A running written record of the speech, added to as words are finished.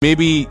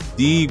maybe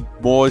the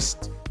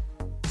most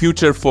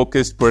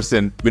future-focused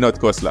person, Vinod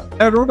Khosla.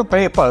 I wrote a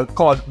paper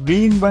called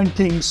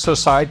Reinventing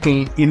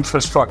Societal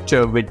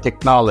Infrastructure with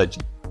Technology.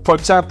 For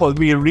example,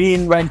 we are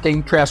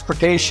reinventing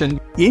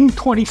transportation. In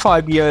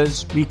 25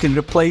 years, we can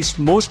replace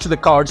most of the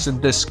cars in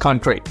this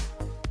country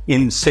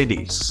in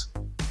cities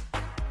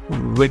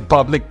with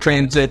public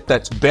transit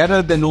that's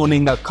better than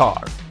owning a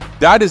car.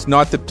 That is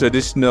not the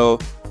traditional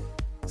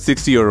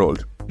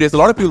 60-year-old. There's a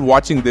lot of people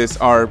watching this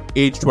are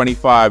age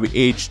 25,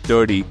 age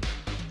 30.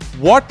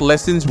 What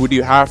lessons would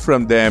you have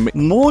from them?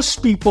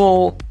 Most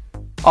people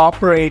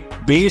operate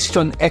based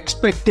on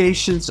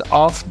expectations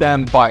of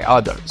them by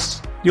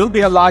others. You'll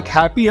be a lot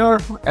happier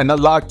and a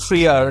lot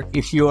freer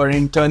if you are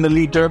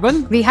internally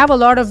driven. We have a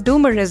lot of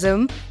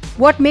doomerism.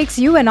 What makes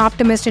you an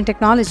optimist in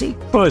technology?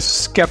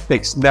 First,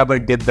 skeptics never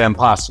did them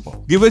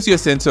possible. Give us your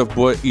sense of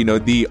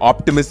the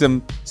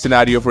optimism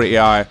scenario for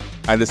AI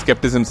and the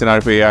skepticism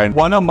scenario for AI.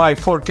 One of my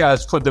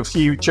forecasts for the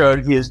future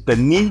is the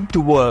need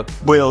to work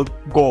will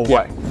go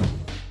away.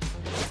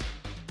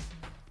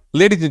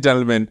 Ladies and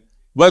gentlemen,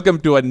 welcome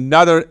to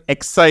another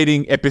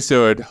exciting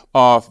episode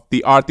of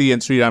the Aarti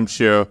and Sriram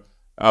Show.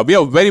 We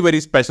have a very, very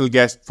special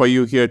guest for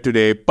you here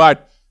today,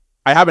 but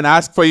I have an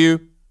ask for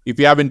you. If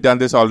you haven't done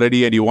this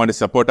already and you want to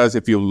support us,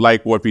 if you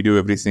like what we do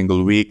every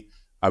single week,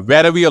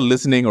 wherever you're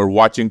listening or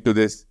watching to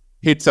this,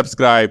 hit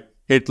subscribe,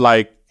 hit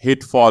like,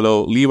 hit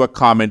follow, leave a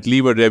comment,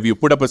 leave a review,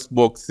 put up a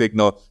smoke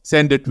signal,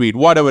 send a tweet,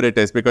 whatever it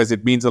is, because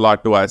it means a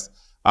lot to us.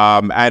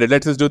 And it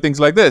lets us do things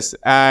like this.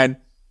 And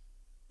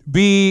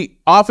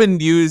we often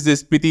use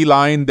this pithy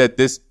line that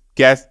this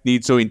guest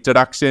needs no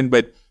introduction,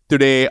 but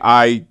today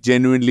I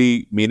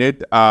genuinely mean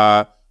it.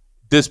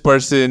 This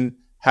person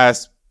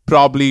has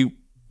probably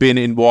been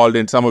involved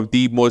in some of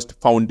the most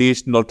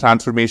foundational,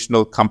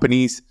 transformational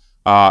companies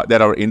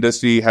that our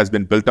industry has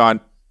been built on.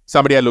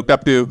 Somebody I looked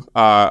up to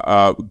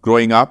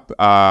growing up,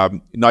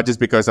 not just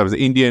because I was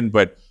Indian,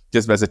 but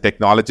just as a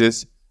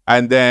technologist.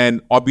 And then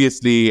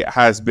obviously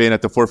has been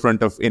at the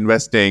forefront of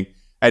investing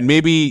and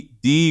maybe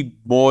the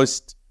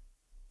most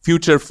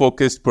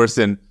future-focused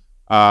person,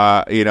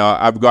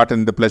 I've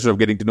gotten the pleasure of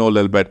getting to know a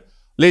little bit.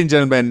 Ladies and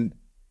gentlemen,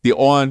 the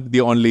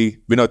only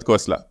Vinod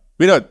Khosla.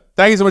 Vinod,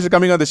 thank you so much for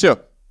coming on the show.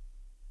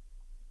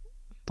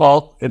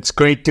 Paul, it's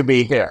great to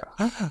be here.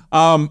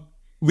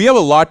 We have a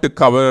lot to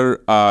cover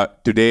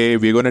today.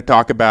 We're going to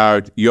talk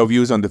about your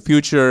views on the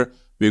future.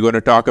 We're going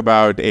to talk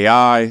about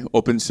AI,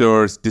 open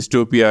source,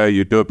 dystopia,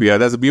 utopia.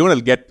 We want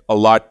to get a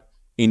lot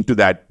into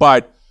that.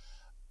 But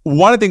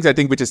one of the things I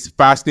think which has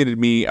fascinated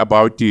me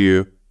about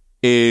you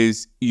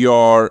is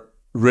your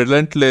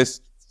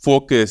relentless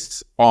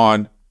focus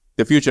on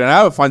the future. And I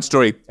have a fun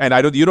story, and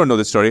you don't know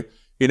the story.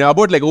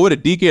 About over a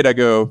decade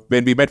ago,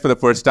 when we met for the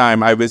first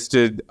time, I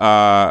visited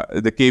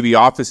the KV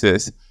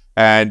offices,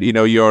 and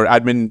your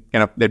admin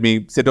kind of let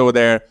me sit over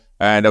there,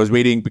 and I was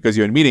waiting because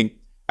you were in a meeting.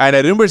 And I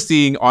remember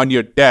seeing on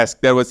your desk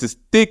there was this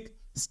thick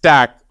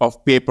stack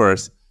of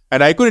papers,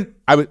 and it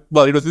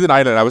was within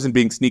Ireland. I wasn't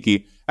being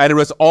sneaky, and it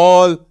was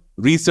all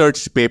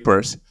research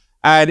papers.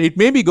 And it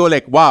made me go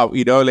wow,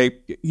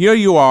 here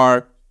you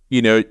are,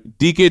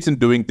 decades in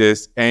doing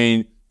this,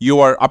 and you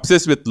are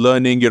obsessed with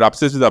learning, you're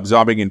obsessed with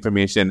absorbing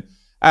information.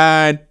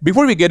 And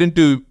before we get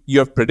into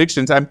your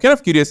predictions, I'm kind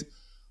of curious,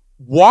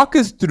 walk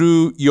us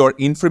through your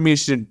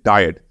information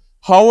diet.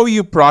 How are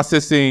you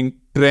processing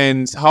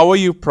trends? How are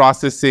you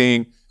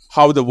processing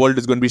how the world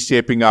is going to be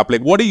shaping up?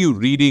 What are you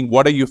reading?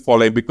 What are you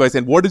following?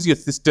 And what is your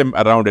system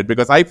around it?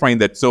 Because I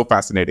find that so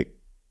fascinating.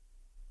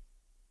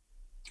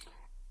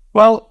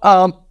 Well,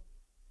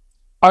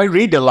 I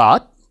read a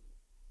lot.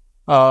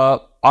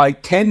 I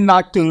tend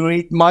not to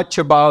read much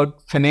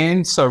about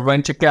finance or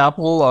venture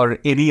capital or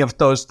any of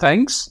those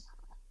things.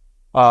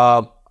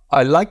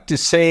 I like to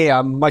say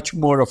I'm much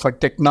more of a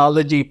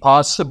technology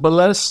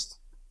possibilist,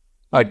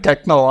 a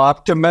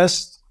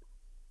techno-optimist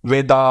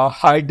with a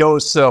high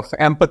dose of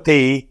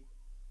empathy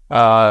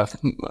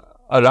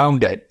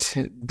around it.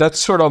 That's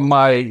sort of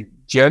my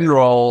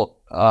general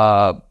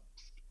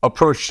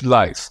approach to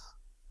life.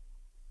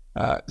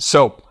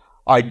 So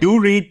I do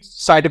read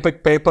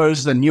scientific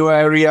papers, the new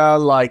area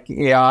like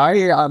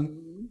AI.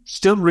 I'm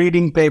still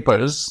reading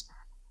papers,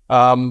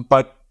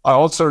 but I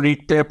also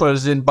read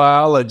papers in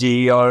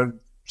biology or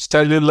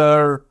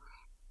cellular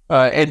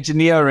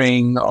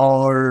engineering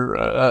or,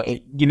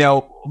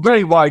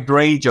 very wide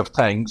range of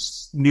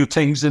things, new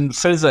things in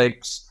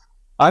physics.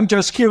 I'm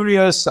just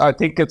curious. I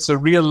think it's a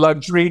real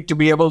luxury to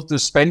be able to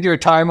spend your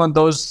time on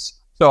those.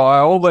 So I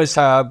always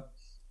have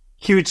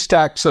huge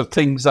stacks of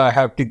things I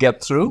have to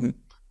get through.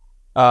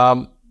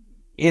 And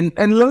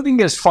learning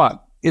is fun.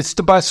 It's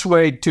the best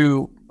way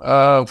to,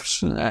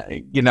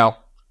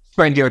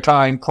 spend your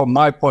time from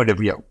my point of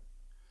view.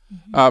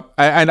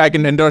 And I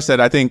can endorse that.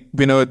 I think,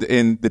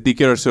 in the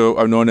decade or so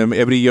I've known him,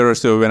 every year or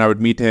so when I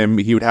would meet him,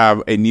 he would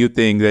have a new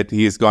thing that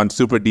he's gone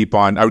super deep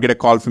on. I would get a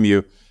call from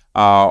you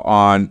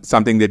on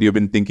something that you've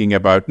been thinking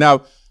about.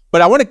 Now,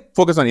 but I want to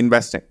focus on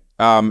investing.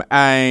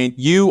 And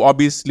you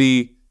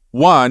obviously,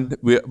 one,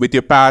 with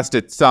your past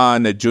at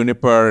Sun, at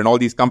Juniper, and all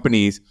these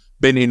companies,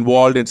 been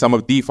involved in some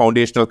of the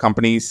foundational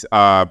companies,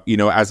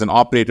 as an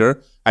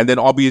operator. And then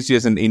obviously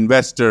as an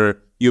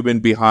investor, you've been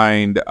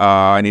behind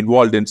and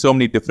involved in so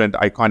many different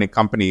iconic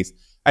companies.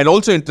 And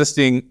also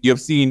interesting, you've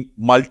seen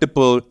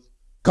multiple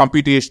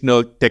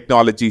computational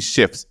technology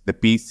shifts, the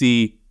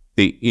PC,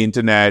 the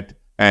internet,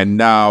 and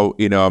now,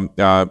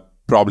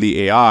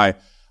 probably AI.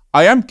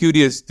 I am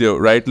curious though,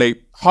 right?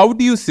 Like, how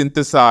do you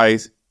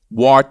synthesize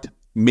what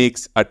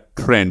makes a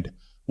trend?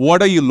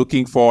 What are you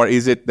looking for?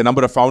 Is it the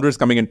number of founders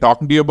coming and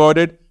talking to you about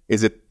it?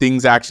 Is it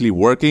things actually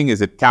working?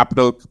 Is it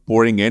capital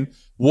pouring in?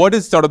 What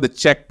is sort of the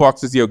check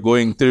boxes you're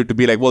going through to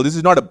be like, well, this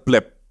is not a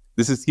blip.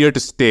 This is here to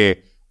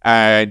stay.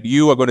 And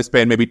you are going to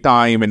spend maybe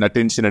time and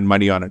attention and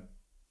money on it.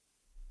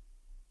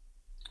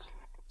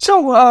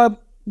 So,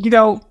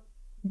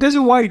 there's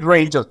a wide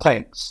range of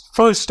things.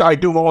 First, I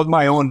do all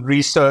my own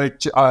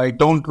research. I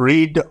don't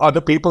read other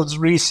people's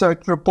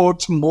research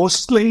reports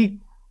mostly.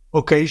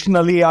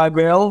 Occasionally I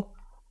will,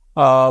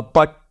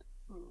 but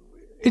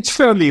it's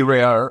fairly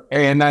rare.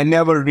 And I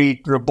never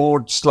read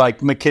reports like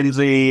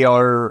McKinsey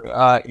or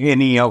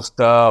any of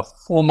the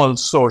formal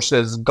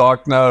sources,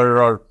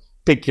 Gartner, or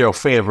pick your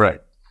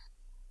favorite.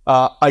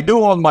 I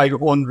do all my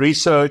own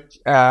research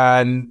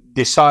and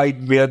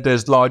decide where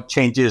there's large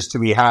changes to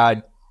be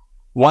had.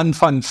 One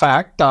fun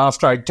fact,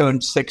 after I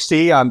turned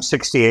 60, I'm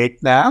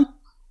 68 now,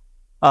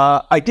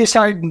 I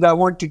decided I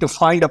wanted to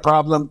find a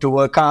problem to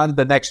work on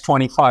the next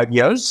 25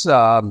 years,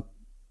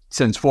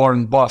 since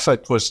Warren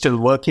Buffett was still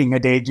working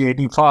at age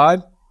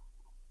 85.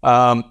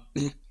 And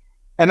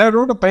I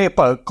wrote a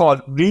paper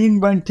called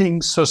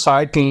Reinventing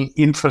Societal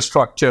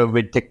Infrastructure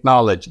with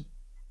Technology.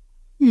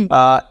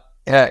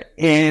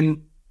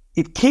 And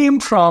it came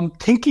from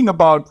thinking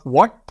about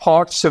what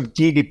parts of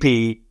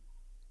GDP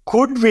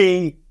could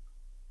we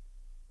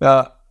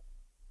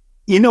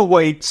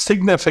innovate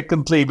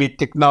significantly with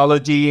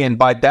technology, and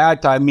by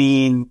that I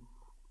mean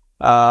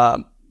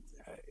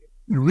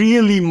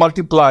really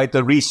multiply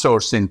the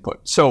resource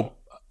input. So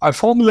I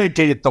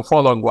formulated it the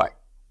following way.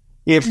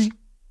 If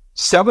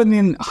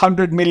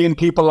 700 million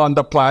people on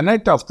the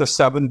planet of the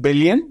 7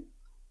 billion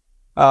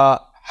have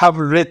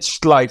a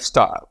rich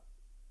lifestyle,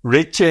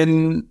 rich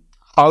in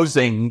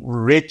housing,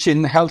 rich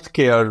in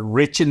healthcare,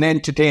 rich in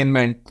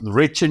entertainment,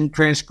 rich in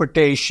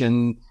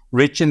transportation,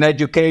 rich in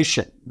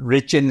education,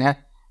 rich in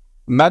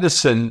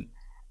medicine,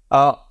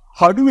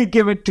 how do we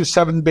give it to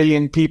 7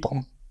 billion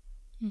people?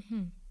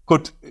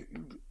 Could,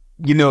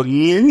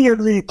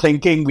 linearly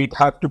thinking, we'd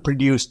have to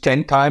produce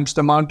 10 times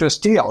the amount of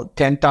steel,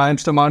 10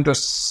 times the amount of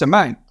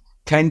cement,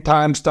 10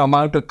 times the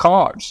amount of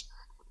cars.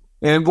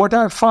 And what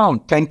I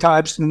found, 10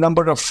 times the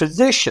number of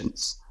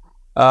physicians.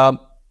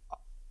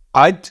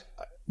 It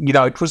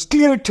was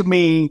clear to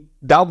me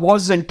that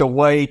wasn't a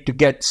way to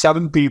get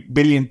 7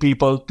 billion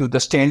people to the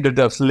standard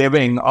of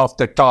living of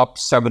the top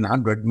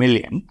 700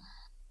 million.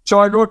 So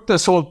I wrote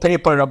this whole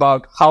paper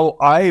about how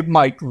I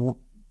might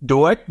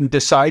do it and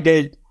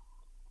decided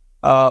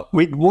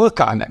we'd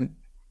work on it.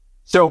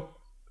 So,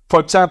 for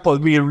example,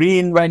 we're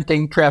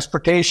reinventing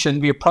transportation.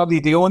 We're probably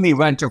the only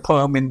venture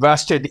firm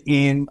invested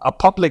in a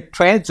public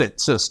transit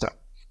system.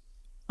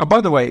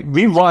 By the way,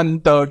 we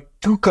won the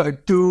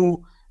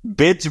two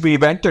bids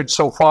we've entered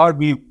so far.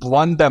 We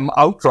won them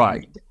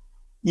outright,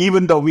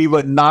 even though we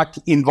were not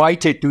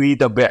invited to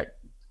either bid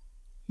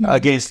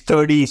against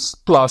 30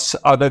 plus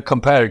other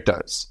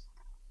competitors.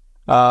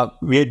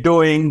 We're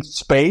doing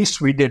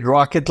space. We did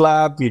Rocket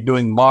Lab. We're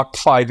doing Mach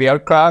 5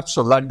 aircraft,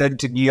 so London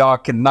to New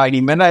York in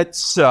 90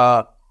 minutes.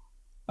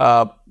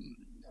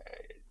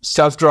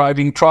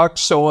 Self-driving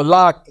trucks, so a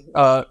lot.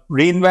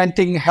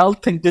 Reinventing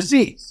health and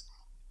disease.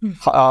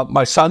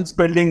 My son's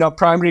building a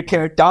primary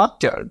care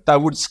doctor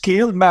that would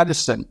scale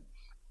medicine.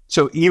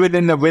 So even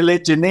in a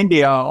village in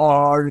India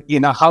or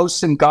in a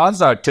house in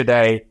Gaza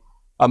today,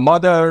 a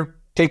mother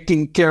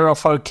taking care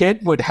of her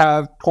kid would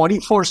have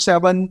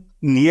 24/7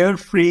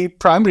 near-free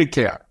primary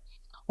care.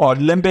 Or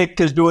Limbic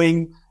is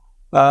doing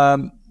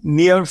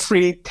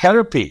near-free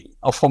therapy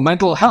for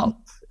mental health,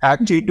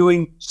 actually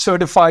doing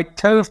certified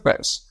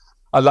therapists.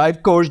 A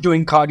life course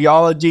doing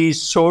cardiology,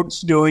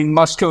 Swords doing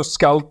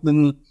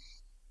musculoskeletal.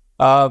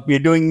 We're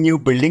doing new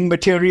building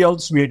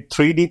materials. We're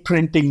 3D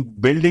printing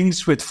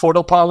buildings with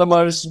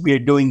photopolymers. We're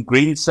doing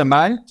green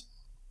cement.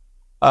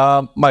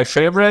 My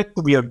favorite,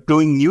 we are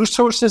doing new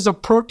sources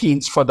of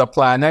proteins for the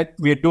planet.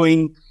 We're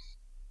doing,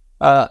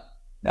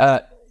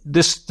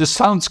 this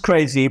sounds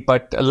crazy,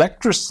 but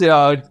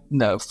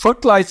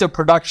fertilizer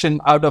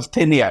production out of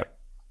thin air.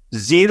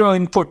 Zero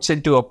inputs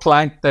into a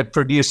plant that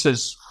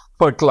produces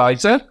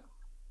fertilizer.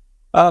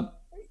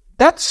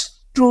 That's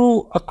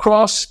true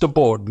across the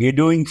board. We are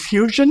doing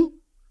fusion.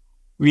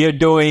 We are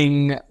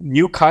doing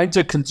new kinds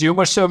of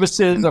consumer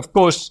services. Of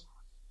course,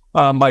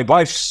 my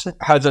wife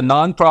has a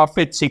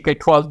nonprofit,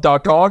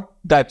 CK12.org,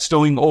 that's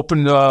doing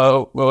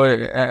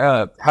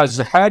has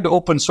had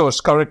open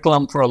source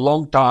curriculum for a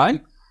long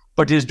time,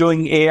 but is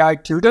doing AI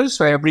tutors.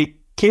 So every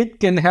kid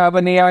can have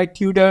an AI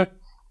tutor.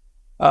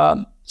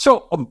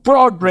 So a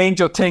broad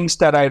range of things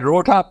that I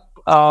wrote up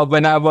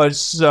when I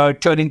was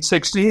turning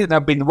 60, and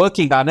I've been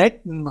working on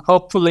it. And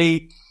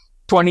hopefully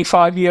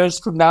 25 years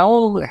from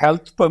now,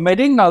 health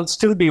permitting, I'll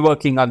still be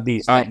working on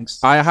these things.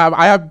 I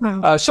have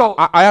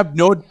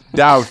no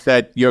doubt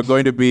that you're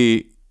going to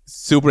be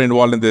super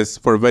involved in this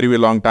for a very, very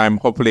long time,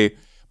 hopefully.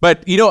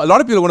 But, a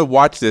lot of people are going to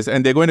watch this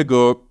and they're going to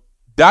go,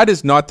 that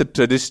is not the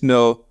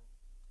traditional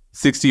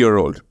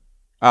 60-year-old.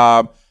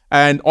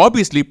 And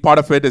obviously part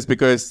of it is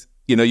because,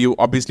 you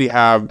obviously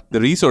have the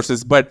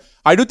resources, but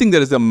I do think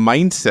there is a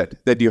mindset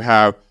that you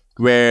have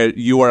where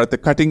you are at the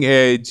cutting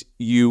edge,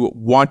 you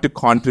want to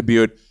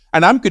contribute.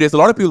 And I'm curious, a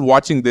lot of people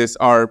watching this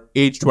are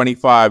age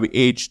 25,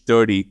 age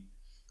 30.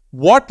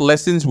 What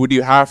lessons would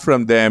you have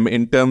from them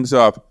in terms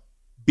of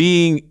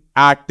being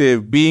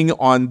active, being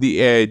on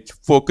the edge,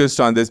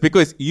 focused on this?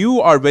 Because you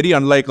are very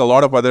unlike a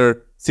lot of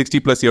other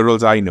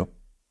 60-plus-year-olds I know.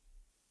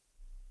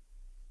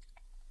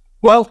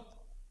 Well,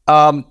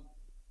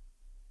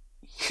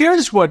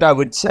 here's what I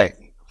would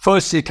say.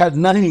 First, it has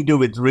nothing to do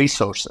with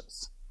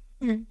resources.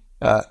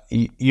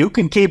 You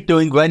can keep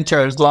doing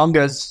venture as long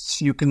as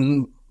you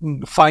can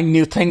find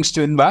new things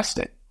to invest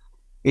in.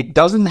 It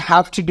doesn't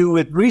have to do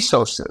with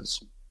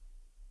resources.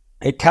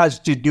 It has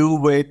to do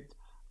with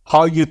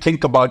how you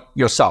think about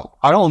yourself.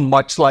 I don't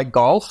much like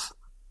golf.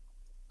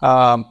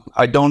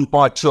 I don't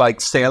much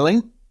like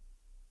sailing.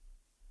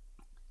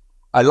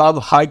 I love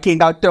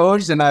hiking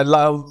outdoors and I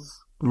love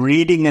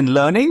reading and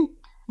learning.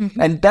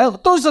 And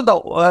those are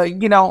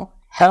the,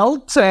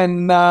 health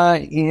and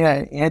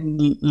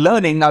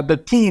learning are the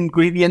key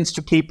ingredients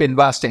to keep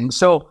investing.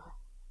 So,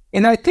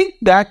 and I think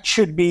that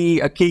should be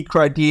a key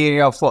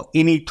criteria for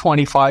any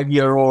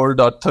 25-year-old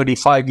or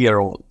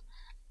 35-year-old.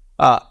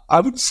 I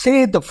would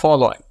say the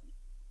following.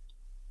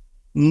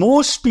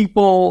 Most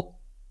people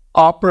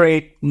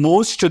operate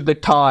most of the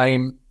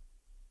time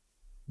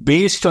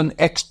based on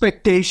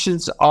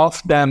expectations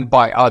of them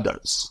by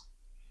others.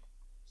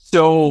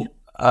 So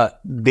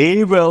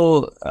they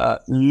will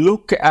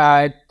look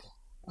at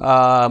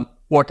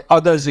what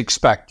others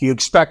expect. You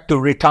expect to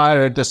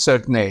retire at a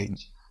certain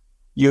age.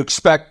 You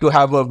expect to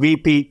have a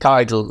VP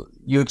title.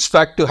 You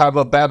expect to have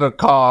a better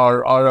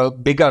car or a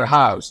bigger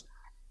house,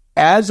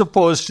 as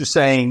opposed to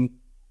saying,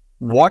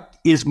 what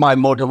is my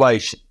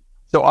motivation?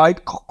 So I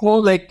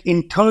call it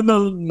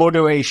internal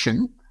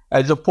motivation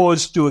as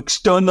opposed to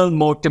external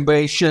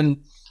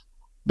motivation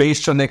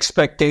based on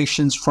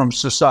expectations from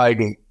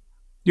society.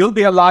 You'll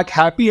be a lot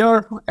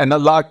happier and a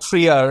lot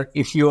freer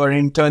if you are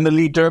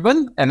internally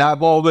driven, and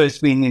I've always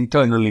been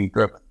internally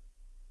driven.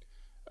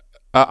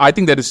 I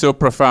think that is so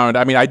profound.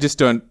 I mean, I just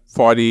turned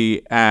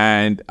 40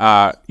 and,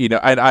 and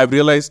I've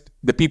realized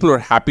the people who are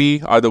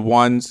happy are the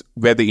ones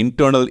where the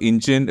internal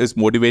engine is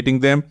motivating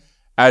them,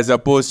 as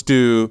opposed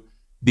to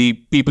the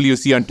people you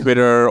see on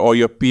Twitter or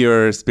your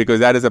peers, because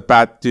that is a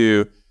path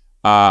to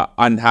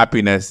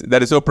unhappiness.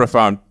 That is so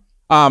profound.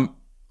 I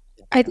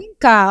think,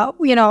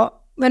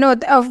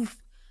 Vinod,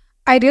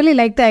 I really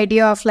like the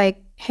idea of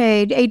like,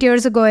 hey, 8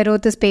 years ago, I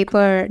wrote this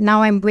paper.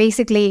 Now I'm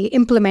basically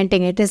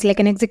implementing it. It's like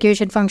an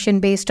execution function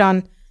based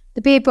on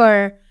the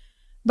paper.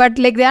 But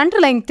like the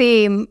underlying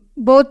theme,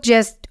 both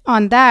just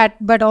on that,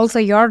 but also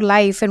your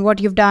life and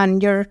what you've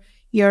done,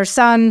 your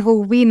son,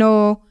 who we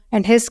know,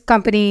 and his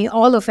company,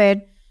 all of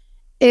it,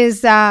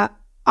 is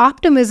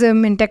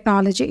optimism in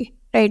technology,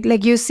 right?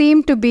 Like you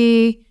seem to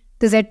be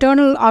this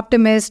eternal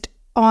optimist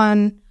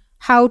on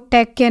how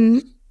tech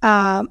can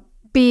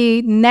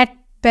be net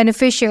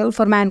beneficial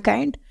for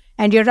mankind.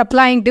 And you're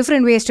applying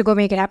different ways to go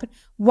make it happen.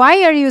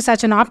 Why are you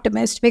such an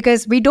optimist?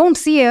 Because we don't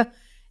see it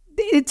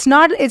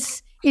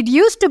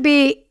used to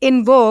be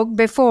in vogue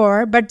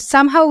before, but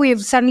somehow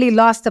we've suddenly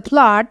lost the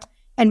plot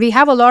and we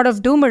have a lot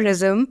of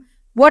doomerism.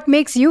 What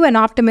makes you an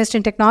optimist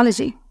in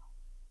technology?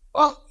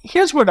 Well,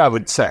 here's what I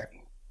would say.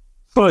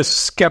 First,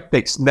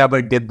 skeptics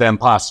never did the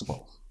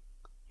impossible.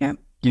 Yeah.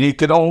 You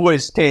could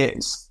always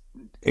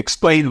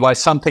explain why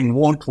something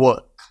won't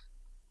work.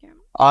 Yeah.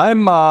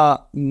 I'm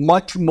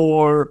much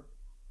more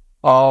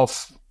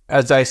of,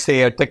 as I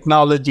say, a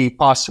technology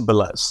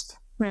possibilist.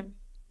 Right.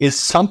 Is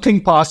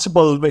something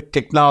possible with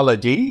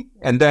technology?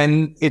 And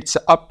then it's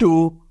up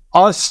to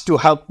us to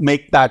help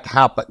make that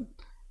happen.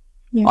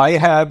 Yeah. I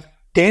have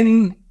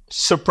 10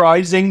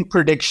 surprising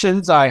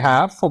predictions I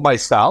have for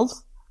myself,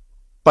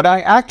 but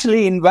I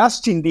actually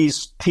invest in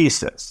these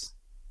theses.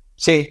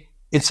 Say,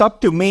 it's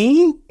up to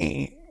me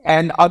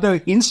and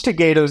other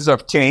instigators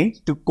of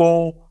change to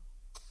go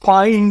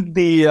find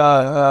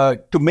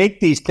to make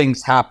these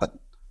things happen.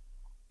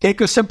 Take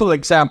a simple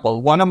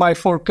example. One of my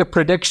 4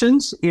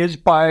 predictions is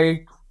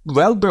by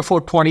well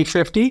before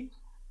 2050,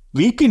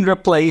 we can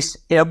replace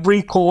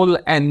every coal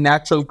and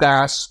natural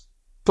gas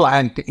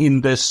plant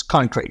in this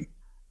country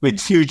with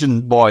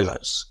fusion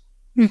boilers.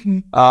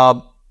 Mm-hmm.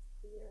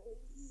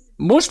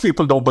 Most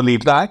people don't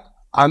believe that.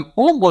 I'm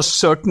almost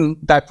certain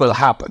that will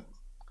happen.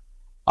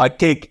 I'd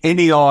take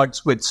any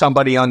odds with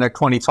somebody on a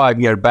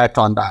 25-year bet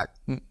on that.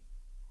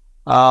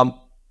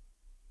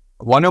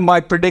 One of my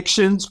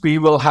predictions, we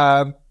will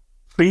have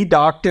free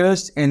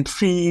doctors and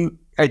free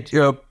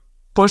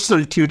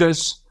personal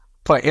tutors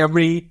for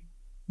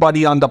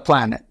everybody on the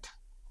planet.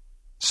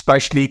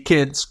 Especially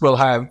kids will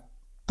have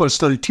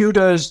personal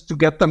tutors to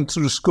get them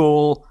through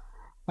school,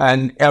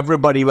 and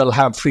everybody will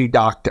have free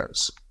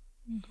doctors.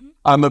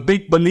 I'm a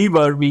big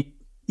believer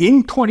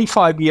in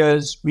 25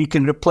 years, we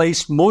can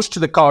replace most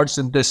of the cars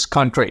in this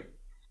country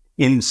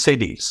in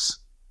cities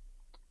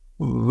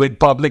with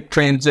public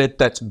transit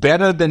that's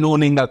better than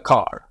owning a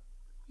car.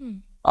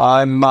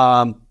 I'm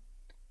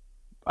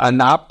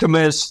an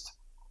optimist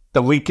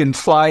that we can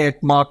fly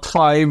at Mach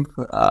 5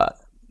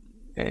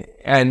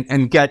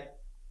 and get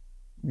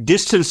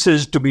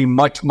distances to be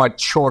much, much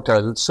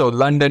shorter. So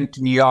London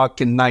to New York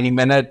in 90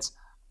 minutes,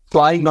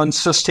 flying on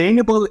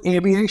sustainable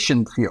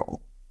aviation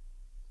fuel.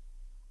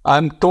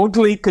 I'm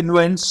totally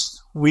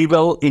convinced we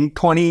will, in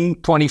 20,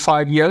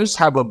 25 years,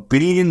 have 1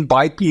 billion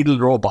bipedal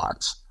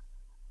robots.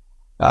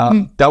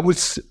 That would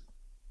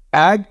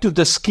add to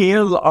the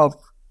scale of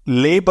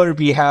labor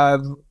we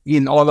have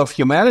in all of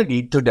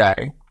humanity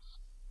today.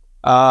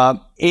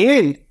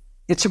 And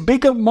it's a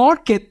bigger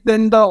market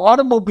than the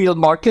automobile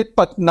market,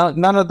 but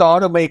none of the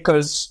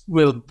automakers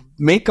will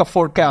make a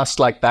forecast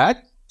like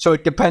that. So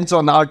it depends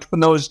on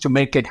entrepreneurs to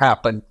make it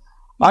happen.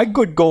 I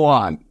could go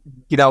on.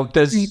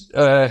 There's...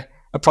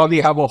 I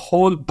probably have a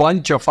whole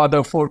bunch of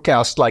other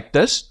forecasts like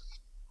this.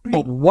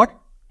 But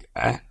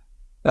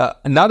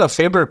another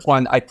favorite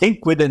one, I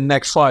think within the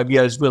next 5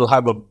 years, we'll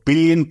have 1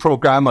 billion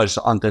programmers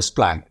on this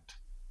planet.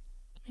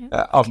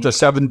 Of the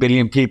 7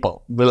 billion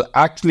people will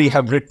actually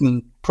have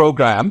written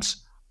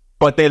programs,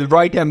 but they'll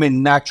write them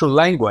in natural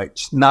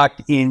language, not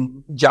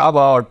in Java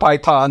or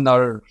Python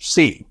or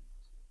C.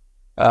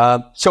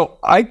 So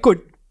I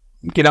could,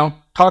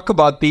 talk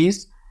about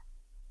these.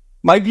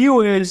 My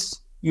view is,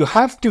 you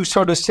have to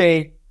sort of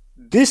say,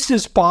 this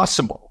is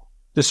possible.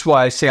 This is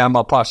why I say I'm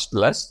a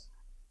postulist.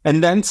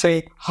 And then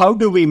say, how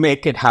do we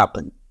make it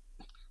happen?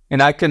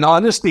 And I can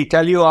honestly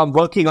tell you, I'm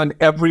working on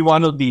every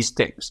one of these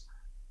things.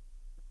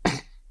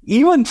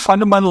 Even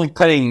fundamental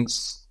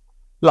things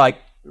like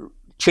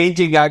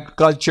changing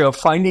agriculture,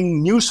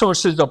 finding new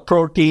sources of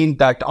protein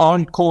that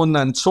aren't corn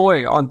and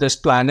soy on this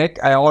planet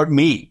or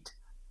meat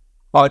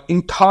are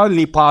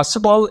entirely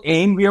possible,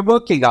 and we are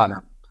working on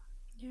them.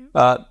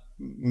 Yeah.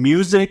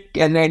 Music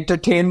and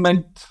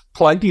entertainment,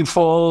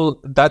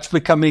 plentiful, that's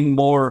becoming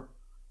more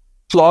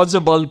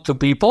plausible to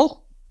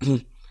people.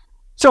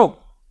 So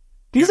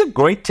these are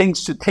great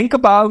things to think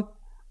about,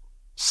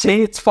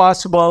 say it's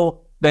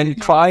possible, then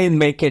try and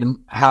make it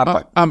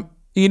happen.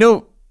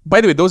 By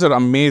the way, those are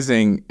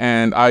amazing.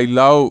 And I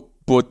love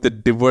both the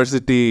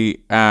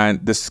diversity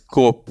and the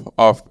scope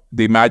of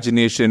the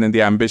imagination and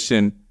the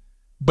ambition.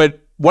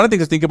 But one of the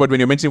things I think about when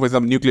you're mentioning, for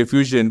example, nuclear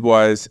fusion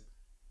was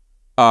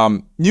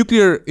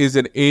nuclear is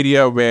an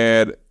area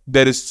where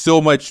there is so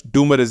much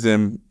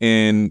doomerism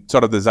in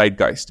sort of the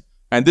zeitgeist.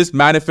 And this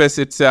manifests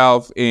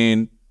itself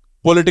in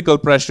political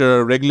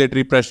pressure,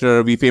 regulatory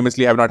pressure. We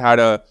famously have not had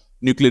a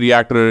nuclear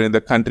reactor in the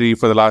country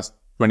for the last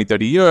 20,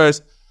 30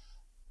 years.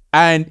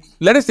 And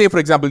let us say, for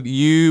example,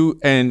 you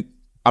and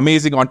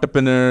amazing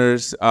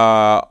entrepreneurs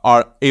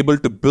are able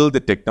to build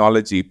the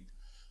technology.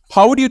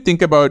 How would you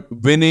think about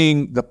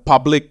winning the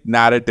public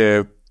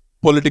narrative,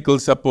 political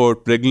support,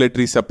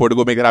 regulatory support to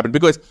go make it happen?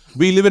 Because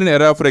we live in an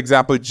era, for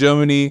example,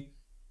 Germany,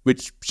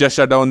 which just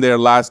shut down their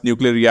last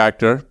nuclear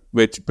reactor,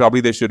 which probably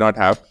they should not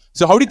have.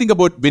 So how do you think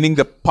about winning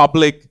the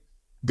public,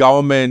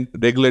 government,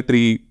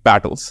 regulatory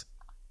battles?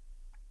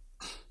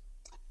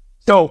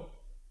 So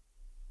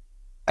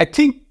I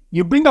think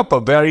you bring up a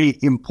very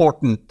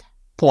important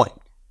point.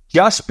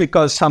 Just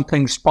because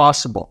something's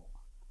possible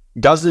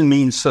doesn't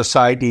mean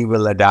society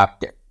will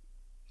adapt it.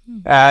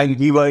 And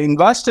we were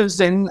investors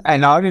in,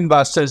 and are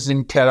investors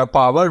in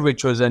TerraPower,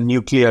 which was a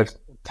nuclear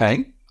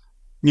thing,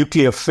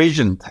 nuclear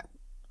fission thing.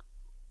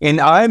 And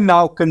I'm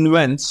now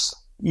convinced,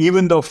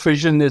 even though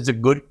fission is a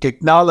good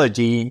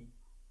technology,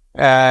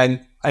 and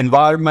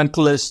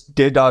environmentalists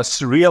did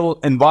us real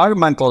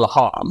environmental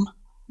harm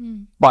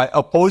by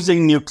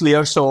opposing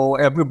nuclear, so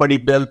everybody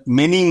built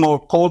many more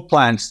coal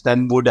plants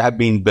than would have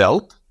been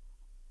built.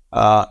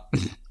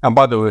 And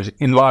by the way,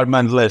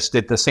 environmentalists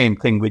did the same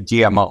thing with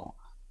GMO.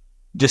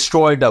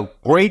 Destroyed a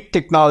great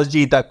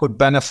technology that could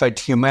benefit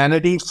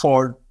humanity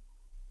for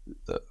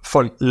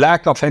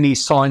lack of any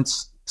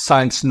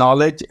science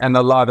knowledge and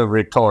a lot of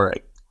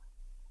rhetoric.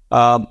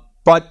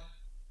 But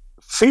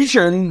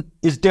fission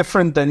is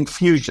different than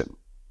fusion.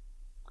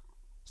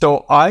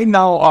 So I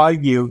now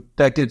argue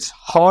that it's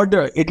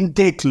harder, it'll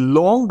take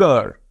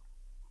longer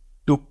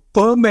to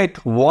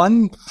permit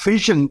one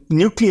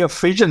nuclear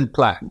fission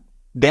plant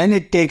than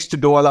it takes to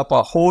develop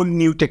a whole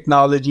new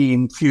technology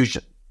in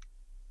fusion.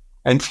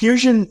 And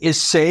fusion is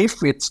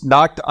safe. It's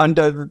not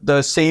under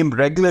the same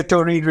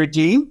regulatory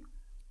regime.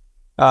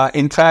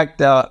 In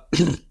fact,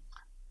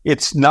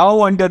 it's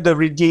now under the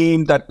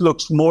regime that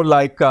looks more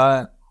like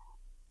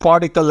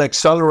particle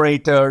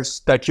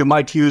accelerators that you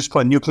might use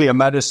for nuclear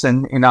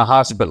medicine in a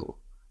hospital.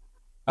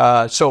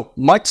 So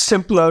much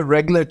simpler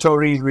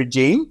regulatory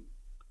regime,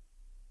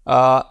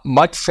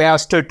 much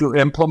faster to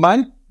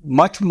implement,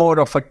 much more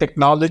of a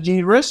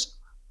technology risk.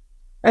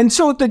 And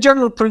so the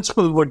general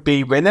principle would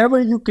be,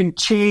 whenever you can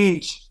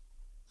change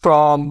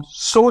from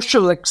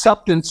social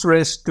acceptance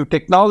risk to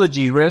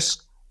technology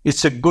risk,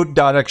 it's a good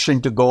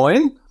direction to go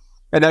in.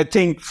 And I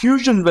think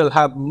fusion will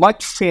have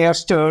much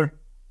faster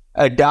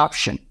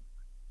adoption.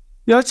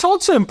 It's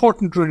also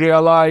important to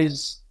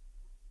realize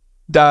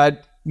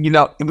that,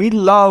 we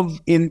love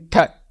in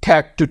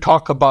tech to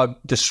talk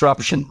about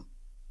disruption,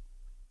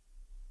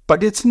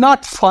 but it's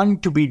not fun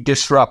to be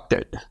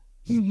disrupted.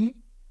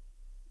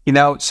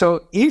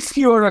 So if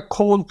you're a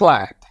coal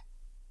plant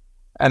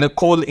and a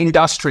coal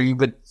industry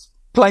with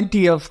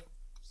plenty of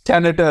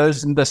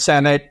senators in the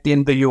Senate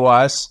in the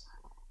US,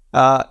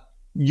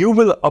 you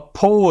will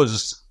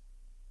oppose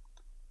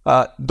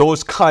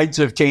those kinds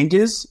of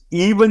changes,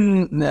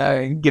 even,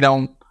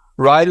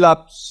 rile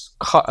up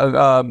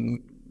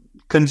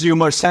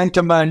consumer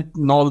sentiment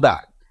and all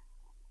that.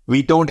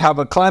 We don't have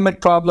a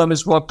climate problem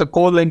is what the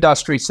coal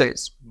industry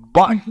says.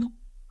 But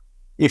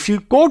if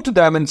you go to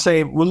them and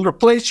say, we'll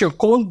replace your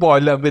coal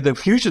boiler with a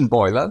fusion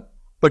boiler,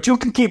 but you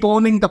can keep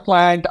owning the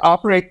plant,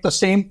 operate the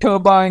same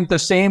turbine, the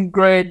same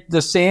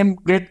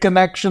grid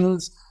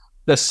connections,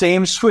 the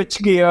same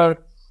switchgear,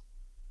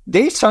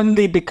 they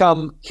suddenly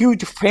become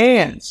huge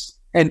fans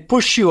and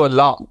push you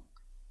along.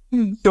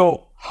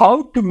 So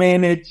how to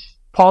manage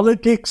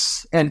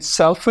politics and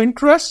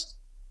self-interest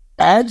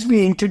as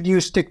we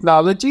introduce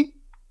technology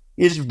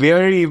is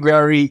very,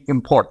 very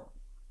important.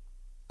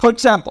 For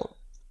example,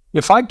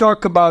 if I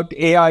talk about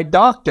AI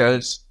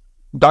doctors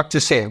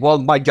say, well,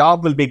 my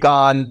job will be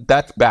gone,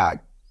 that's bad.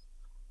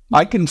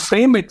 I can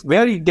frame it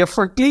very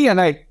differently, and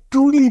I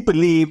truly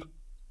believe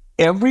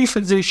every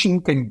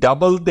physician can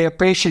double their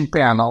patient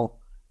panel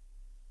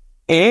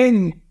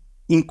and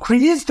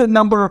increase the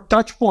number of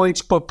touch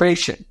points per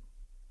patient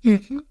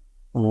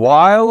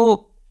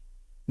while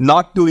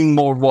not doing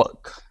more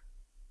work.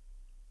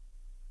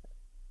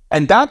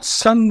 And that's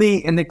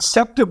suddenly an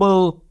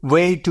acceptable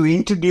way to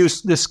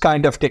introduce this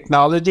kind of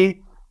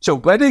technology. So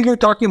whether you're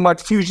talking about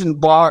fusion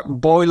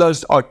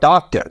boilers or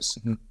doctors,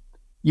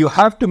 you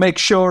have to make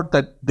sure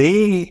that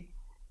they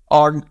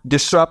are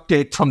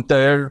disrupted from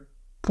their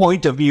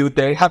point of view.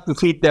 They have to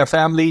feed their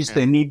families.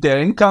 They need their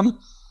income.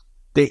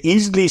 They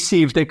easily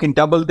see if they can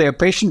double their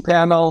patient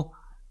panel,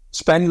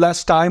 spend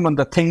less time on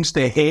the things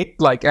they hate,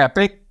 like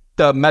Epic,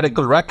 the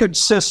medical record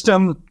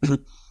system,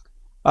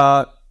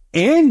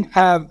 and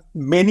have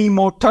many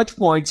more touch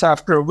points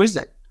after a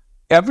visit.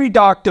 Every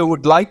doctor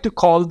would like to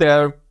call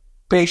their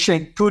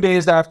patient 2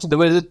 days after the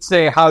visit,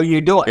 say, how are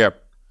you doing?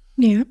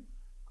 Yeah.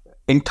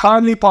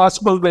 Entirely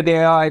possible with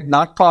AI,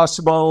 not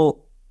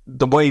possible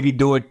the way we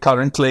do it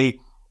currently.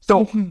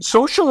 So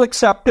social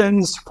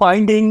acceptance,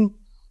 finding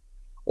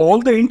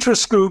all the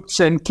interest groups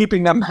and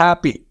keeping them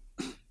happy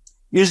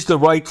is the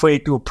right way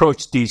to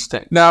approach these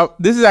things. Now,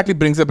 this actually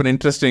brings up an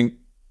interesting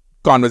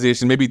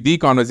conversation, maybe the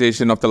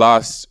conversation of the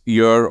last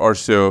year or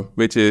so,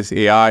 which is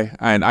AI.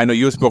 And I know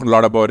you've spoken a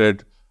lot about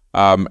it,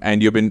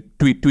 and you've been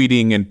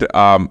tweeting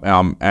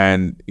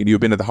and you've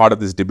been at the heart of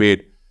this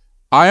debate.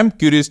 I am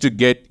curious to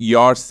get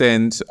your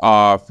sense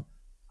of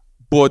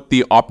both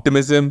the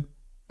optimism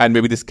and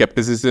maybe the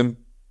skepticism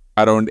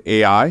around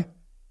AI.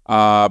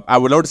 I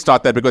would love to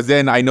start that, because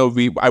then I know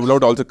I would love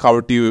to also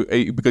cover to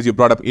you, because you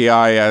brought up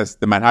AI as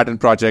the Manhattan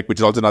Project, which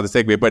is also another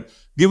segue. But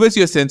give us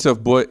your sense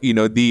of both,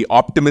 the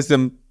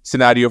optimism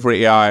scenario for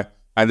AI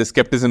and the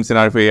skepticism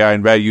scenario for AI,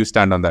 and where you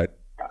stand on that.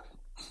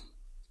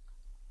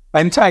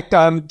 In fact,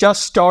 I'm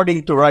just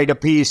starting to write a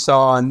piece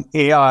on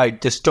AI,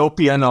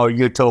 dystopian or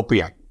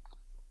utopian.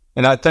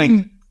 And I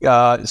think,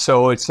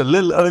 so it's a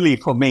little early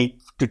for me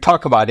to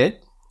talk about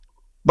it,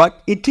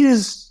 but it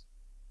is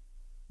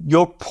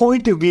your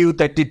point of view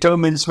that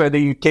determines whether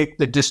you take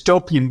the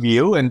dystopian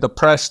view, and the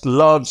press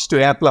loves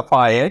to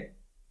amplify it.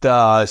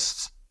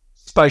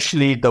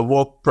 Especially the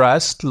woke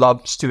press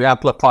loves to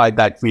amplify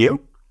that view.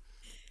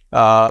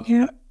 But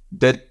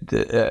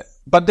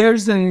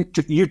there's a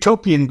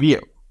utopian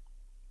view.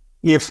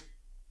 If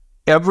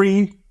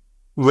every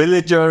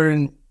villager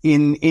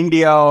in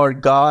India or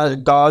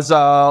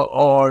Gaza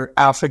or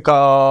Africa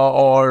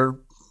or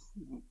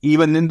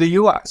even in the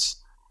US,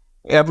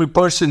 every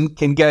person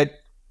can get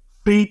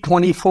free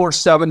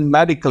 24/7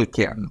 medical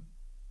care.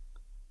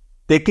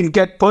 They can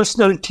get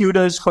personal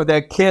tutors for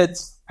their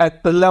kids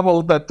at the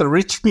level that the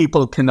rich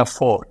people can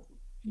afford.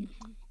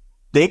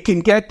 They can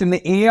get an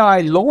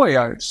AI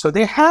lawyer, so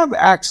they have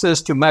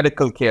access to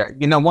medical care.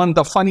 One of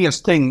the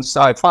funniest things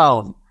I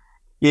found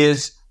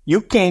is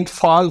you can't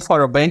file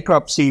for a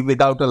bankruptcy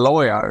without a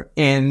lawyer,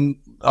 and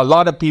a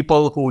lot of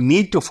people who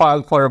need to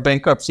file for a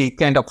bankruptcy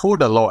can't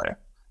afford a lawyer.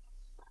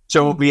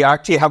 So we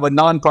actually have a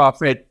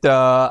nonprofit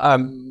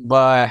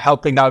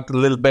helping out a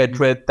little bit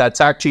with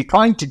that's actually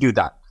trying to do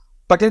that.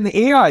 But an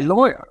AI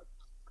lawyer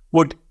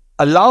would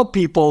allow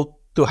people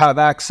to have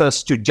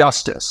access to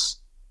justice.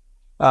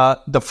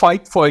 The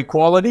fight for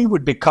equality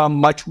would become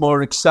much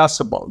more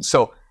accessible.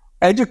 So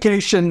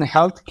education,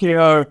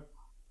 healthcare,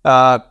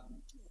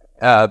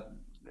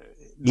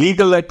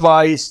 legal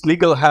advice,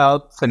 legal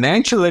help,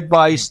 financial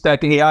advice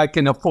that AI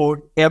can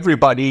afford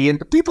everybody. And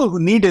the people who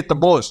need it the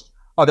most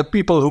are the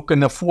people who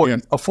can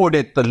afford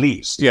it the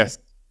least. Yes.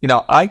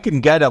 I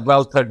can get a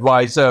wealth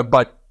advisor,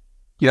 but,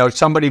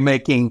 somebody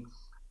making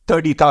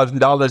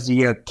 $30,000 a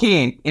year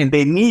can't, and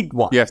they need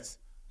one. Yes.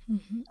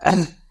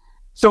 And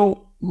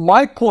so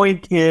my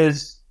point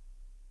is,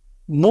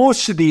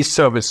 most of these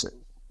services,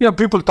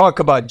 people talk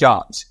about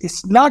jobs.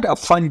 It's not a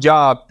fun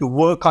job to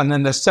work on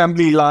an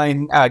assembly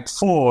line at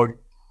Ford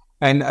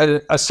and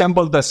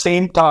assemble the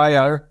same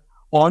tire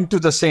onto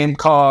the same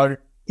car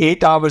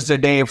 8 hours a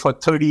day for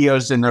 30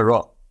 years in a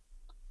row.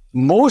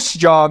 Most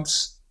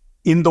jobs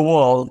in the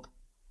world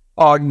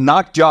are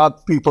not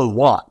jobs people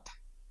want.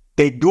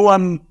 They do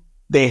them,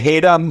 they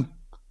hate them,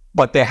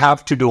 but they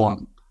have to do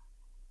them.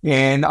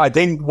 And I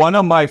think one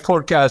of my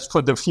forecasts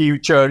for the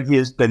future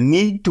is the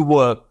need to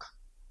work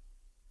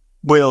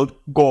will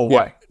go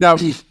away. Now,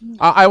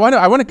 I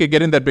want to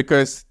get in that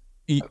because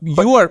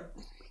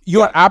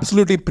you are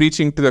absolutely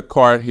preaching to the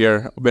core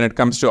here when it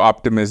comes to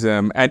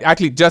optimism. And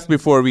actually, just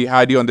before we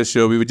had you on the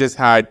show, we just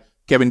had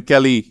Kevin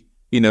Kelly,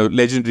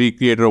 legendary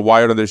creator of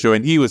Wired on the show,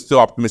 and he was so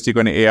optimistic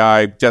on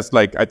AI, just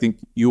like I think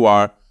you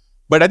are.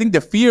 But I think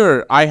the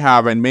fear I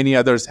have and many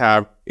others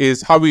have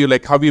is how you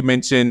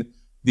mentioned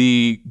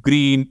the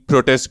green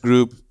protest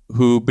group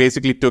who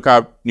basically took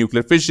out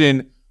nuclear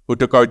fission, who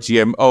took out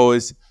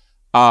GMOs.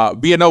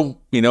 We are now,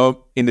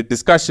 in a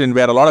discussion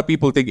where a lot of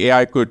people think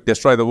AI could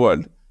destroy the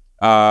world.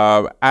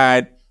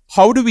 And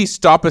how do we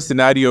stop a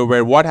scenario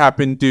where what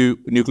happened to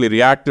nuclear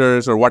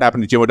reactors or what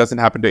happened to GMO doesn't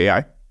happen to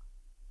AI?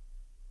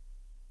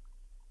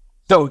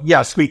 So,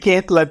 yes, we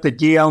can't let the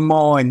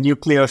GMO and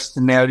nuclear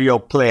scenario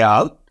play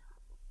out,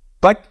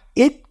 but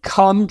it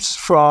comes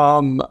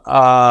from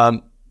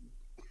a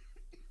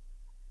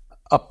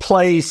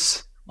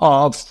place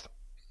of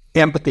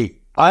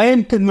empathy. I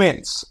am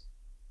convinced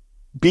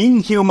being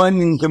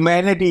human and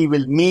humanity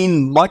will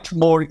mean much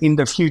more in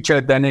the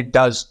future than it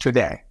does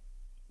today.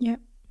 Yeah.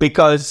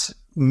 Because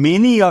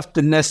many of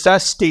the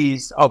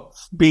necessities of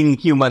being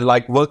human,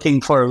 like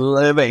working for a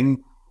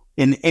living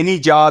in any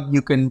job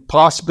you can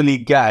possibly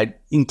get,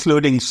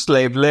 including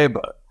slave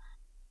labor,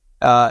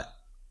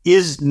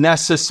 is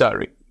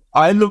necessary.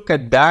 I look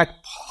at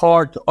that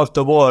part of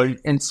the world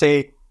and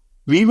say,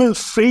 we will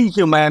free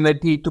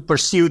humanity to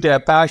pursue their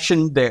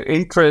passion, their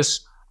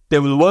interests. They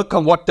will work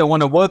on what they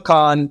want to work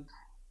on.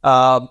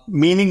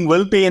 Meaning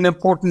will be an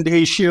important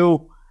issue.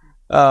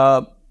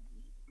 And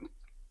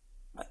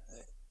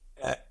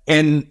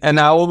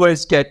I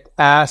always get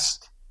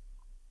asked,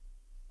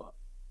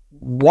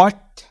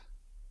 what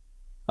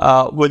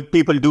will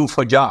people do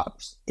for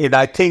jobs? And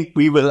I think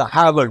we will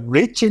have a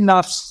rich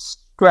enough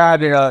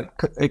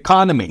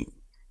economy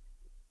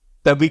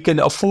that we can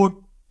afford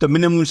the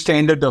minimum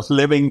standard of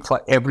living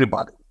for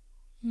everybody.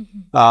 Mm-hmm.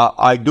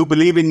 I do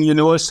believe in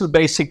universal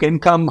basic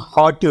income,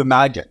 hard to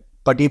imagine.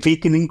 But if we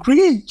can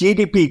increase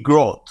GDP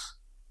growth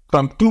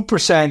from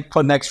 2%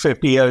 for next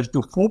 50 years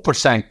to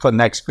 4% for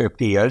next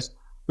 50 years,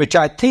 which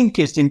I think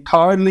is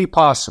entirely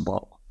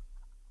possible,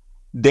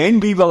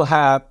 then we will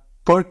have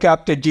per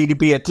capita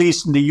GDP, at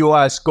least in the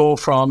US, go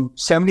from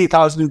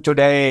 70,000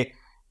 today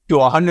to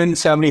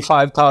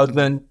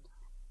 175,000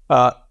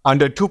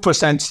 under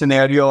 2%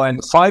 scenario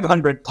and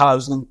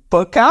 500,000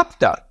 per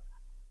capita,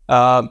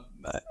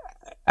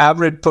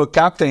 average per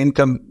capita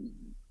income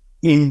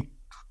in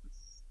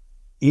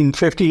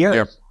 50 years.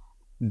 Yep.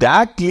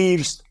 That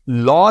leaves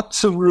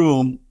lots of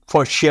room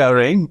for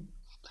sharing.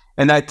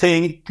 And I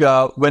think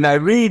when I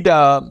read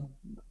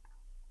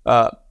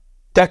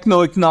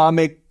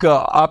techno-economic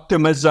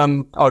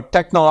optimism or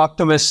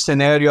techno-optimist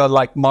scenario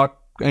like Mark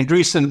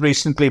Andreessen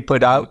recently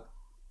put out,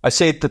 I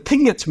say the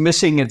thing that's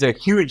missing is a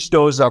huge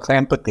dose of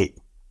empathy.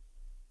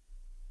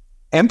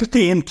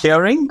 Empathy and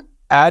caring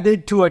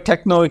added to a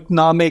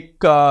techno-economic,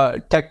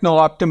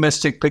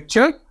 techno-optimistic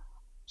picture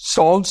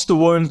solves the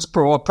world's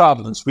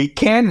problems. We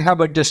can have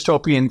a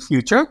dystopian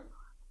future.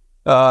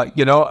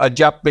 A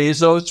Jeff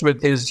Bezos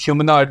with his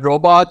humanoid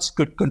robots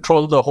could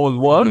control the whole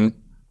world.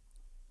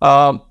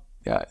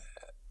 Mm-hmm.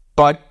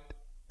 But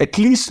at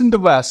least in the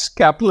West,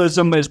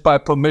 capitalism is by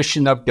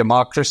permission of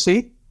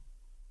democracy.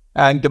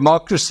 And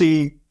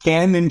democracy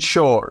can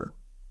ensure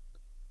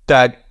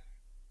that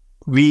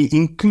we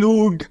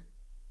include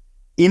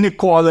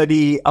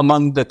inequality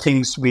among the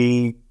things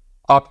we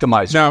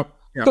optimize. Now,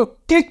 So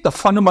take the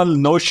fundamental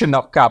notion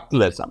of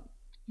capitalism.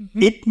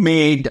 Mm-hmm. It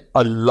made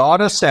a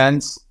lot of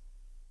sense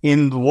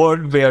in the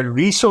world where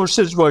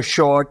resources were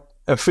short,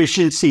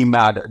 efficiency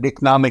mattered,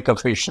 economic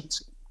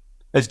efficiency.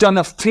 It's done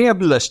a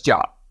fabulous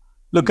job.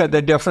 Look at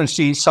the difference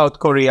in South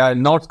Korea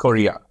and North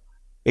Korea.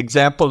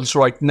 Examples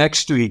right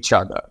next to each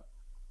other.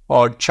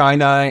 Or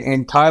China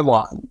and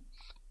Taiwan.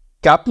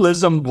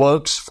 Capitalism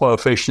works for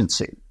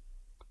efficiency.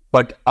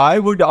 But I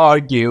would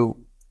argue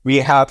we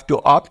have to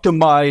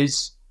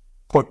optimize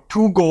for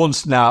two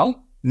goals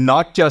now,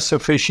 not just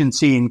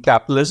efficiency in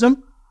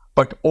capitalism,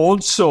 but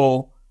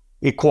also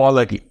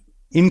equality,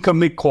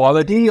 income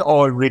equality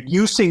or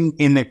reducing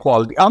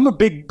inequality. I'm a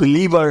big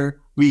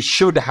believer we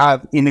should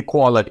have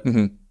inequality.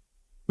 Mm-hmm.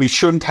 We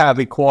shouldn't have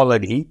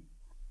equality,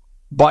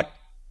 but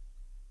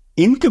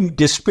income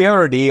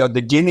disparity or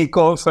the Gini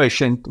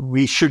coefficient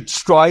we should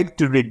strive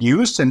to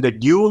reduce, and the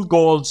dual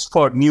goals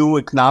for new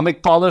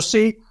economic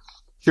policy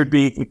should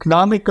be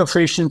economic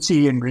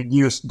efficiency and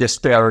reduce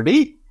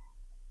disparity.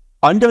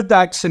 Under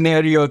that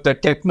scenario, the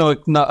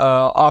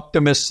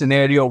techno-optimist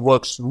scenario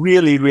works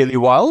really, really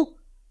well.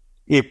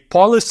 If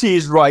policy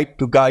is right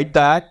to guide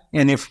that,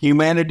 and if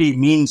humanity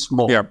means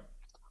more. Yeah.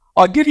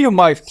 I'll give you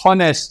my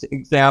funnest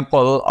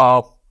example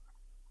of,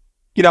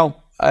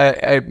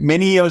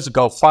 many years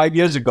ago, 5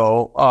 years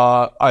ago,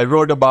 I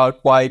wrote about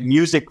why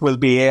music will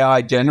be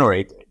AI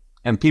generated.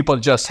 And people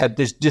just had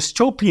this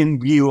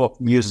dystopian view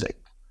of music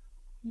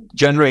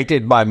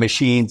generated by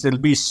machines. It'll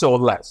be so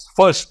less.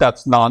 First,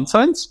 that's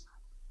nonsense.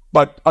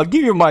 But I'll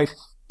give you my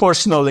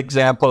personal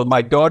example.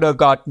 My daughter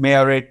got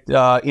married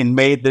in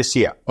May this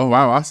year. Oh,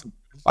 wow. Awesome.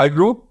 I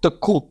wrote the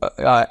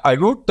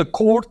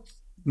core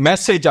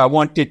message I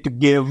wanted to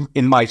give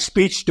in my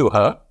speech to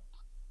her,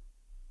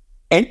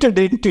 entered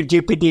into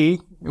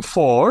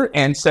GPT-4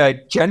 and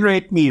said,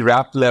 generate me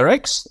rap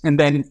lyrics, and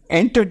then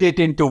entered it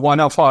into one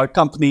of our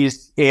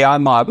company's AI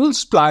models,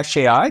 Splash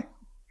AI,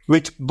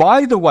 which,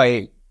 by the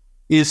way,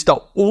 is the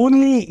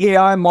only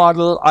AI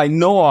model I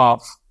know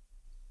of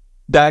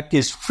that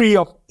is free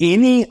of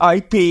any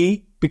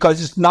IP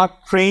because it's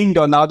not trained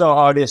on other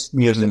artists'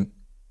 music.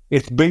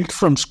 It's built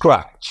from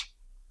scratch.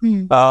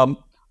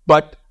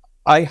 But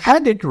I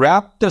had it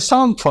rap the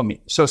song for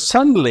me. So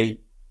suddenly,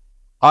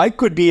 I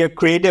could be a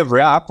creative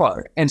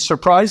rapper and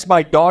surprise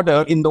my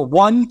daughter in the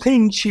one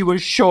thing she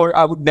was sure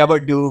I would never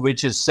do,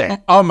 which is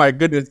sing. Oh, my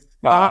goodness.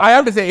 I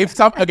have to say,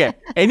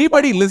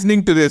 anybody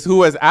listening to this who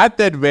was at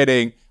that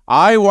wedding,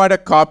 I want a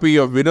copy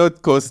of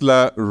Vinod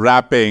Khosla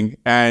rapping,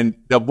 and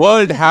the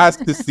world has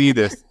to see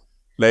this.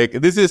 Like,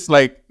 this is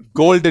like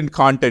golden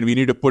content we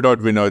need to put out,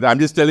 Vinod. I'm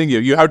just telling you,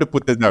 you have to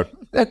put this out.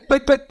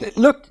 But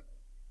look,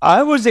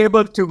 I was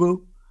able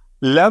to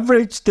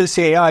leverage this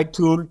AI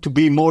tool to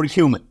be more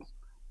human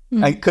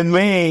and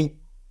convey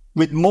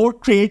with more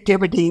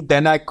creativity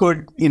than I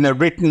could in a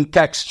written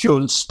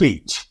textual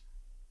speech.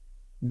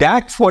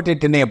 That's what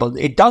it enabled.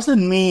 It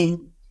doesn't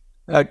mean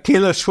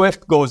Taylor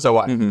Swift goes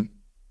away.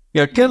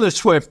 Taylor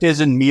Swift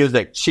isn't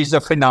music. She's a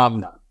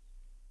phenomenon.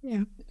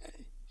 Yeah.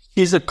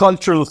 She's a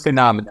cultural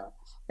phenomenon.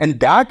 And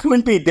that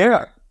will be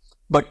there.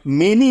 But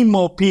many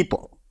more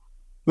people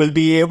will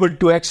be able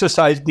to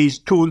exercise these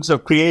tools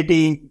of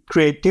creating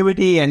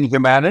creativity and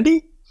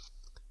humanity.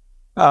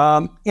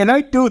 And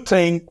I do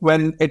think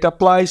when it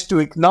applies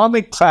to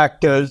economic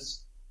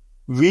factors,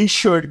 we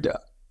should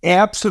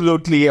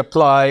absolutely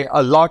apply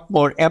a lot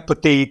more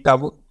empathy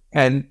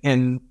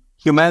and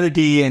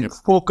humanity and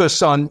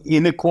focus on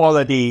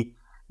inequality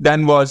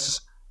than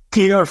was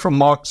clear from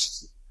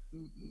Marx's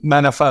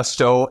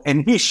manifesto.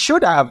 And he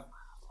should have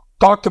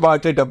talked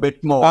about it a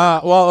bit more.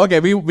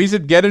 We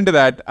should get into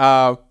that.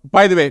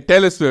 By the way,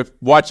 Taylor Swift,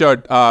 watch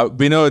out.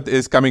 Vinod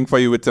is coming for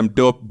you with some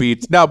dope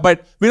beats. Now,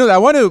 but Vinod, I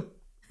want to,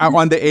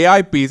 on the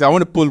AI piece, I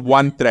want to pull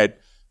one thread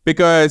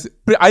because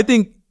I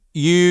think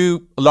a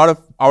lot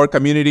of our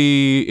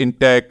community in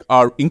tech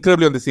are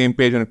incredibly on the same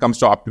page when it comes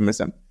to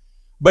optimism.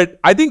 But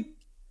I think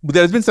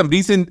there's been some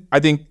recent,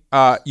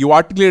 you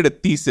articulated a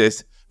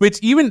thesis, which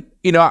even,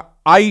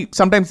 I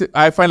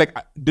find like,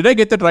 did I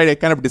get that right? I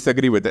kind of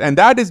disagree with it. And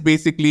that is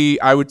basically,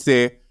 I would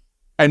say,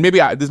 and maybe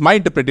this is my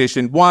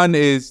interpretation. One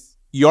is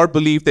your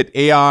belief that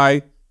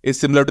AI is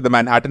similar to the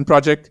Manhattan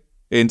Project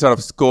in sort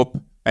of scope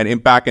and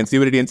impact and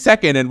severity. And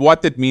second, and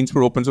what that means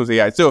for open source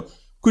AI. So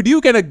could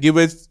you kind of give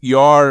us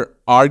your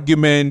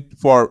argument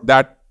for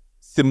that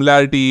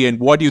similarity and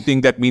what do you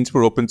think that means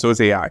for open source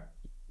AI?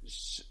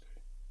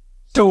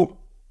 So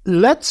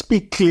let's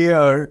be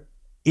clear,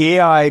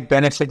 AI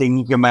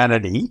benefiting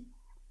humanity.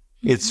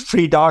 It's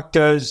free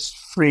doctors,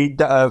 free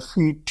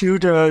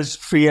tutors,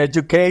 free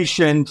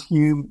education,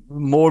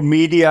 more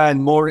media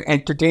and more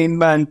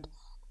entertainment,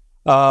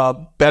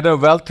 better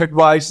wealth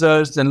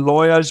advisors and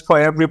lawyers for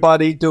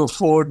everybody to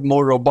afford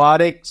more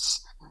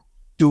robotics,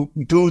 to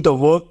do the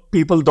work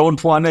people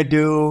don't want to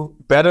do,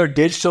 better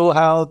digital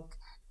health,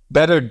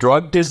 better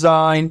drug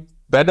design,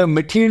 better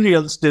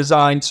materials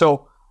design.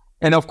 So,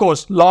 and of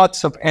course,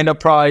 lots of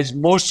enterprise,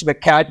 most of the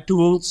CAD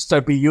tools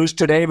that we use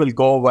today will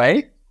go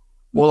away.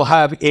 We'll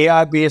have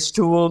AI-based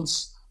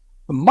tools,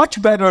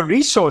 much better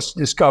resource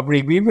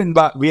discovery.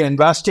 We're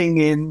investing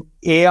in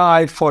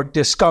AI for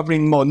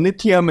discovering more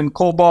lithium and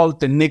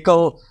cobalt and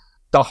nickel,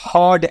 the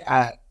hard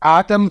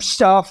atom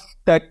stuff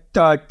that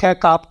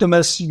tech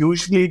optimists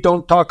usually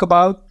don't talk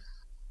about.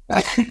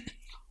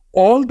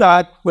 All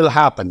that will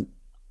happen,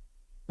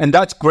 and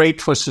that's great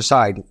for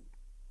society.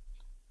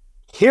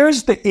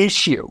 Here's the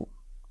issue.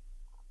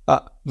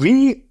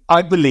 We,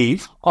 I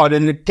believe, are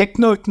in a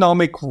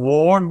techno-economic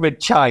war with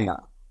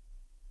China.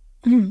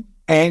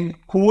 And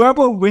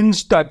whoever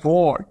wins that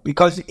war,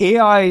 because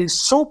AI is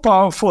so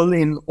powerful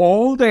in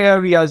all the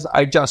areas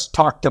I just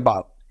talked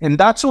about, and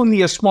that's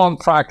only a small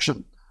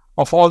fraction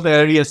of all the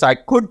areas I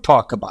could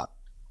talk about.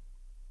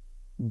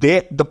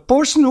 The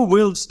person who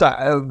wins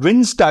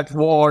that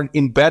war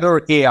in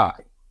better AI,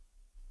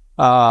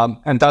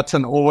 and that's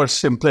an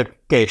oversimplification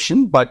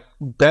simplification, but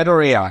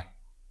better AI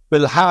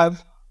will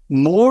have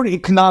more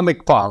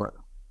economic power.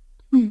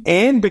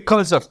 And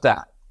because of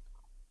that,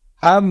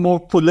 have more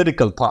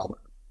political power.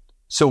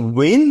 So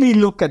when we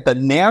look at the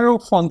narrow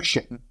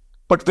function,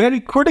 but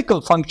very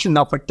critical function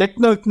of a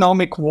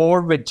techno-economic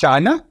war with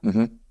China,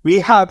 we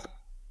have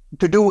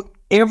to do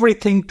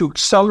everything to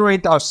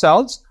accelerate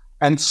ourselves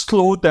and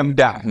slow them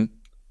down.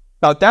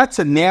 Now, that's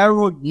a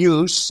narrow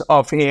use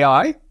of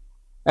AI.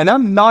 And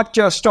I'm not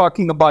just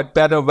talking about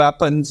better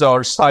weapons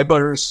or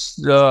cyber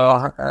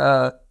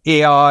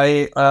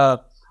AI.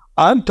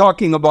 I'm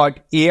talking about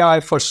AI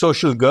for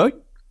social good.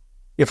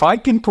 If I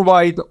can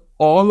provide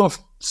all of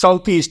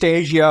Southeast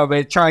Asia,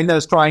 where China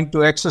is trying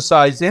to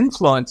exercise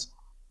influence,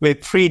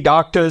 with free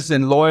doctors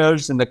and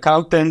lawyers and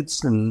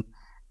accountants and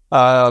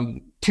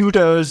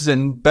tutors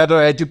and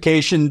better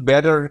education,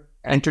 better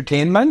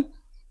entertainment,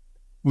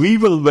 we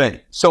will win.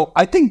 So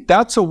I think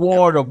that's a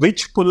war of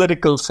which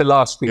political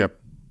philosophy.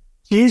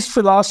 His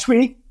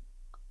philosophy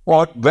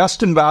or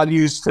Western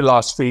values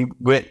philosophy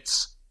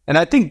wins. And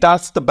I think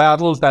that's the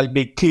battle that'll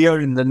be clear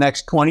in the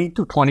next 20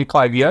 to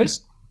 25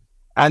 years.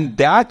 And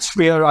that's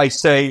where I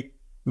say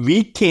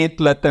we can't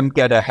let them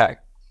get ahead.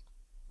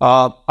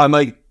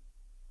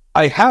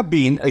 I have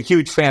been a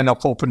huge fan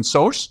of open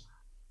source.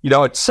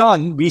 At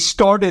Sun, we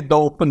started the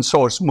open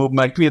source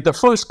movement. We are the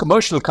first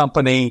commercial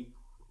company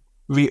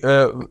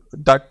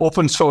that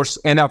open source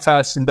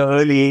NFS in the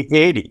early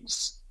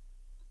 80s.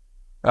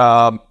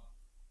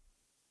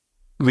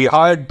 We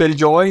hired Bill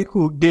Joy,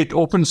 who did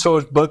open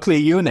source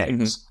Berkeley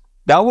Unix.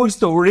 That was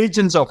the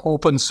origins of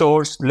open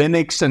source.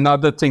 Linux and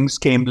other things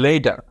came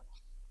later.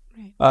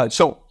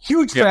 So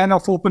huge fan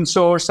of open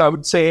source. I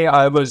would say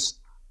I was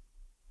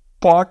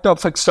part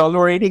of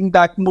accelerating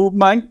that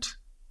movement.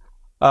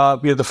 We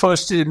are the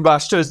first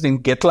investors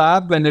in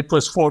GitLab when it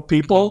was 4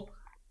 people.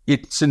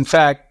 It's in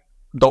fact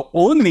the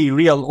only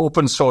real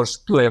open source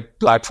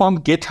platform.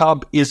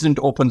 GitHub isn't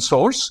open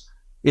source.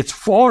 It's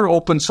for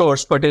open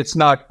source, but it's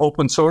not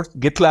open source.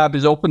 GitLab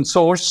is open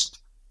source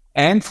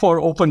and for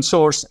open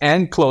source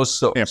and closed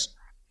source.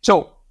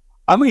 So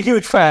I'm a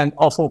huge fan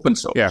of open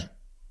source.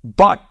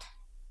 But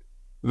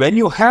when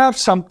you have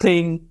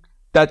something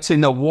that's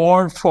in a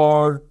war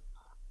for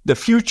the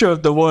future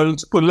of the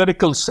world's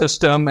political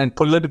system and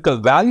political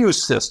value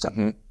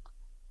system,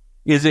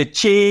 is it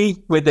Che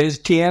with his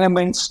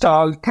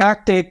Tiananmen-style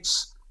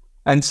tactics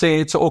and say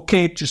it's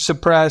okay to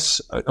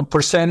suppress a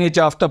percentage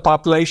of the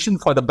population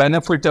for the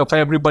benefit of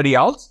everybody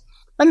else?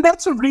 And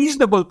that's a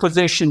reasonable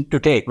position to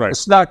take.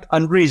 It's not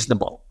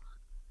unreasonable,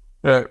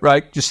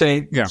 right? To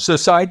say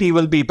society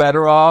will be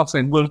better off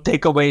and we'll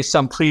take away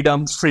some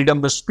freedom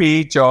of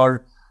speech,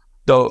 or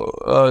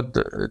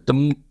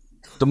the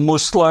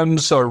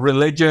Muslims or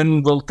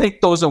religion, will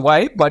take those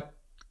away, but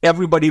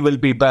everybody will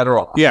be better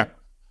off.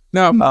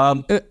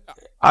 Now,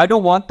 I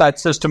don't want that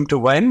system to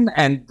win,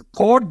 and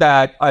for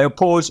that, I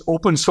oppose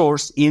open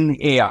source in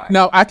AI.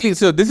 Now, actually,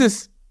 so this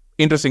is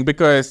interesting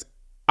because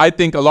I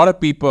think a lot of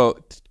people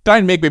try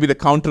and make maybe the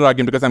counter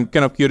argument, because I'm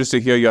kind of curious to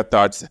hear your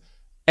thoughts.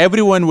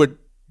 Everyone would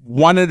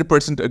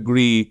 100%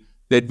 agree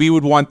that we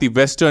would want the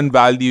Western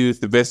values,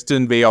 the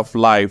Western way of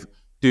life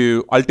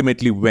to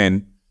ultimately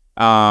win.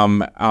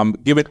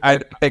 Given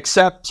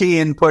except Xi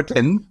and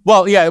Putin.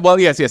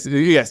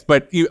 Yes.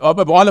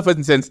 But all of us, in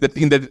the sense that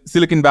in the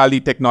Silicon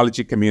Valley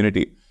technology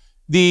community,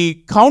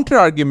 the counter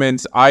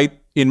arguments,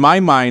 in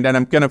my mind, and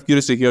I'm kind of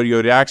curious to hear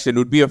your reaction,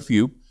 would be a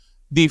few.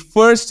 The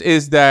first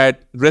is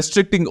that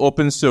restricting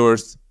open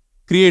source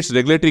creates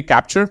regulatory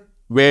capture,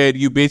 where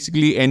you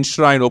basically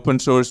enshrine open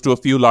source to a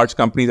few large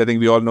companies. I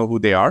think we all know who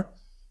they are.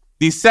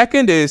 The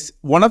second is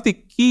one of the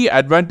key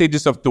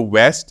advantages of the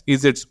West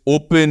is its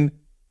open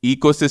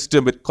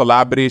ecosystem with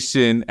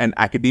collaboration and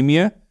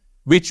academia,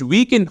 which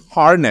we can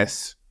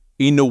harness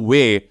in a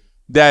way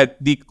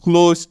that the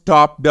closed,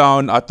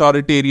 top-down,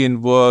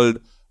 authoritarian world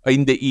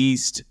in the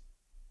East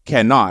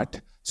cannot.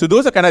 So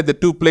those are kind of the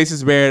two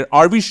places where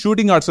are we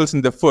shooting ourselves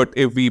in the foot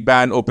if we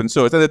ban open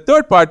source? And the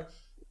third part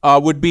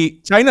would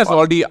be China's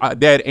already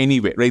there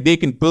anyway, right? They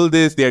can build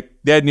this,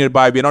 they're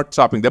nearby, we're not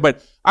stopping there.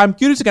 But I'm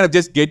curious to kind of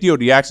just get your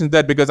reaction to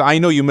that, because I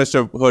know you must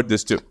have heard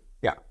this too.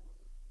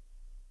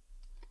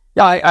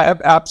 Yeah, I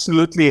have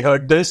absolutely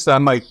heard this.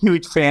 I'm a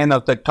huge fan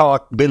of the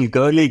talk Bill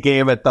Gurley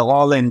gave at the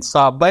All-In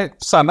Summit.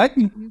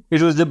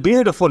 It was a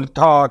beautiful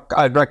talk.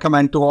 I'd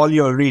recommend to all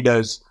your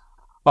readers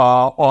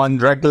on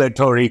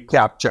regulatory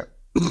capture.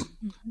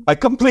 I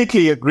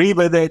completely agree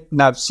with it,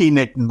 and I've seen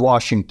it in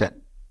Washington.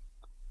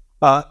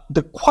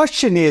 The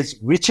question is,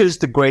 which is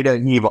the greater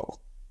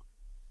evil?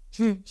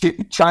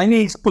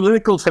 Chinese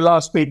political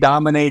philosophy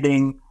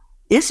dominating.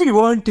 If we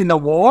weren't in a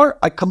war,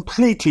 I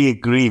completely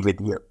agree with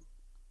you.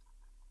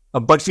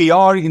 But we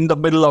are in the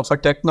middle of a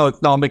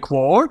techno-economic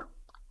war,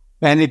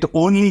 and it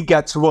only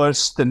gets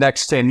worse the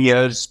next 10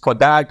 years. For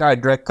that,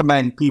 I'd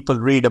recommend people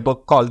read a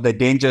book called The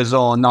Danger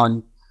Zone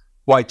on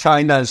why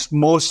China is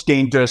most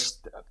dangerous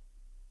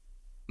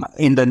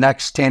in the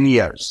next 10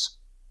 years.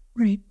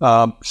 Right.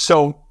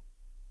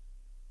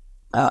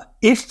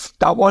 If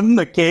that wasn't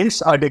the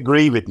case, I'd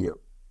agree with you.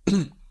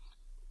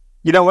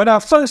 When I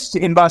first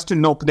invested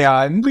in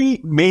OpenAI,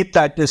 we made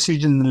that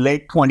decision in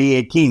late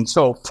 2018,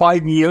 so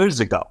 5 years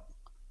ago,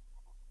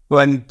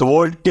 when the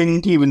world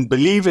didn't even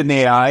believe in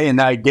AI,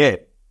 and I did.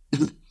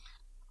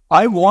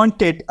 I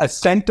wanted a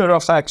center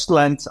of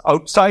excellence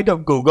outside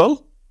of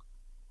Google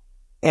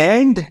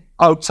and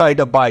outside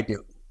of Baidu.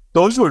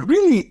 Those were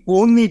really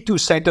only two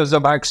centers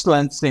of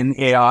excellence in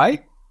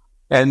AI.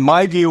 And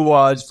my view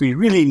was we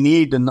really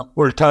need an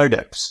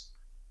alternatives.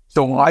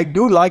 So I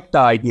do like the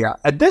idea.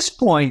 At this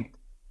point,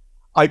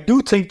 I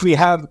do think we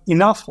have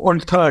enough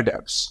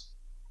alternatives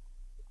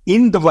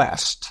in the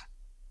West.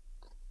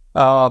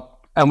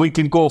 And we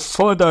can go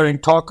further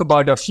and talk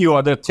about a few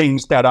other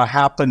things that are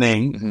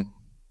happening. Mm-hmm.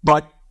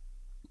 But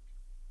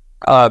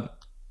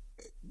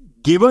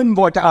given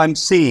what I'm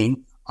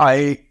seeing,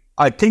 I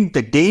think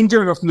the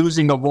danger of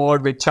losing a war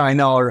with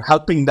China or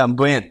helping them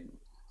win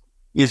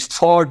is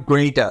far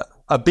greater,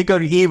 a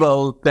bigger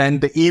evil than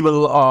the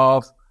evil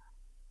of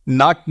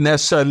not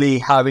necessarily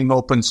having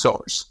open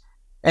source.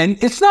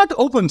 And it's not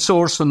open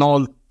source on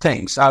all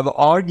things. I've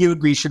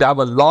argued we should have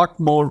a lot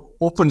more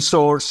open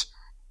source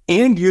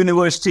and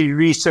university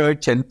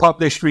research and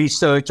published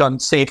research on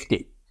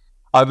safety.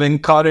 I've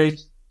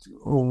encouraged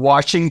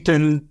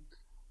Washington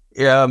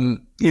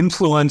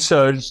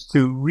influencers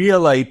to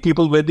realize,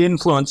 people with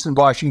influence in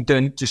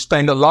Washington, to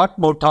spend a lot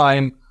more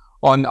time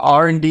on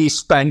R&D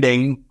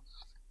spending,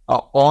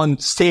 on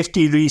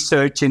safety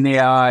research in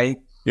AI.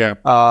 Yeah.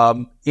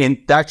 And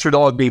that should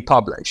all be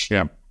published.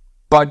 Yeah.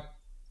 But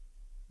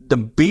the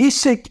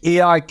basic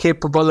AI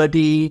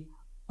capability,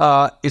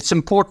 it's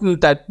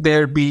important that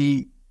there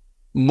be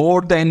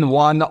more than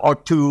one or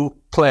two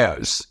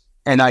players.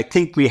 And I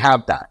think we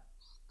have that.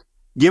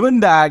 Given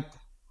that,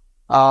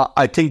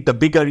 I think the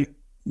bigger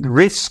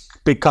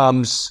risk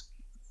becomes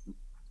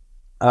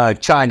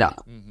China.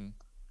 Mm-hmm.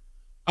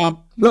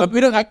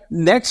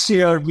 Next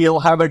year, we'll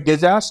have a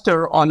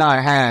disaster on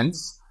our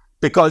hands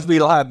because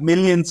we'll have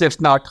millions, if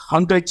not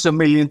hundreds of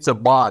millions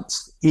of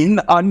bots in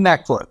our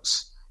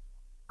networks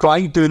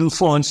trying to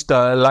influence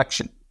the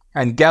election.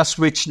 And guess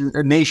which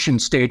nation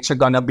states are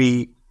going to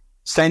be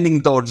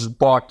sending those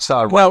bots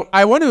out? Well,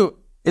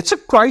 it's a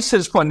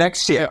crisis for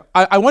next year.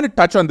 I want to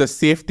touch on the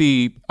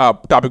safety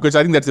topic, because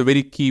I think that's a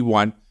very key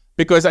one.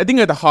 Because I think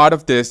at the heart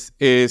of this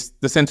is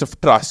the sense of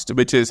trust,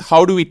 which is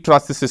how do we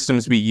trust the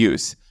systems we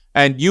use?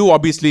 And you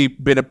obviously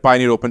been a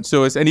pioneer open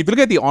source. And if you look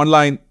at the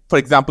online, for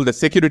example, the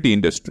security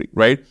industry,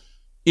 right?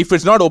 If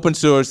it's not open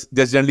source,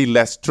 there's generally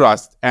less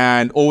trust.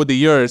 And over the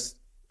years,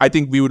 I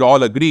think we would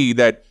all agree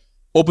that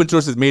open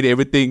source has made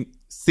everything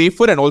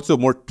safer and also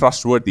more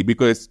trustworthy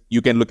because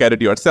you can look at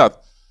it yourself.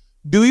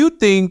 Do you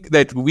think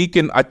that we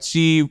can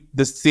achieve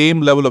the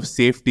same level of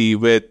safety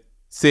with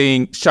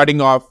saying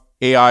shutting off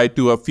AI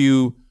to a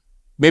few,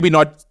 maybe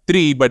not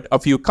three, but a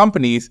few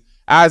companies,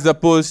 as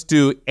opposed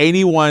to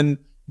anyone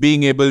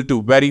being able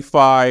to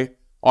verify,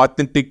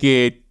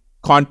 authenticate,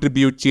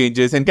 contribute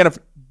changes, and kind of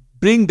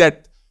bring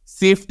that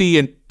safety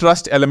and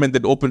trust element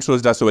that open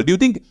source does so well? Do you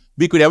think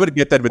we could ever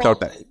get that without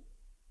that?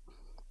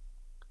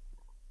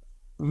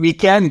 We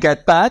can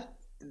get that.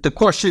 The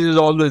question is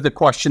always the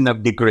question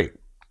of degree.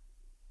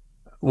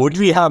 Would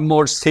we have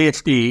more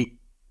safety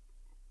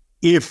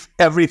if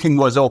everything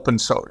was open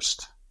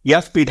sourced?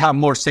 Yes, we'd have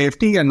more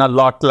safety and a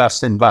lot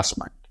less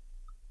investment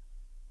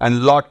and a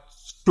lot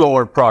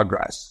slower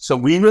progress. So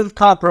we will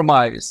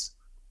compromise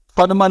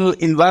fundamental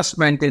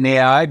investment in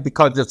AI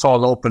because it's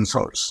all open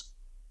source.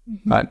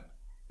 Mm-hmm. Right?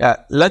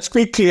 Let's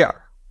be clear.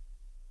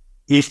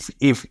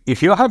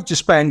 If you have to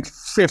spend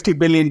 $50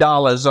 billion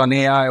on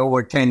AI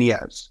over 10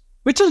 years,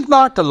 which is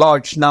not a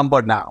large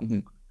number now, mm-hmm.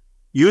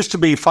 Used to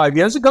be 5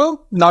 years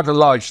ago, not a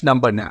large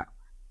number now.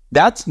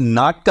 That's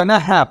not going to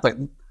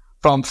happen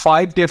from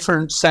 5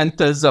 different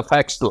centers of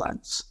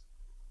excellence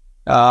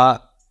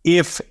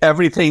if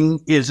everything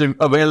is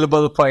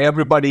available for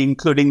everybody,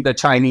 including the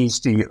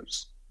Chinese, to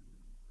use.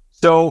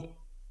 So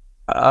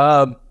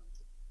I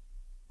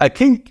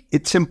think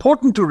it's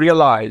important to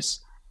realize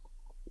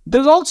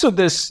there's also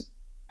this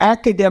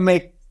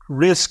academic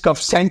risk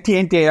of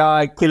sentient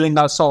AI killing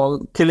us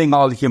all, killing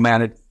all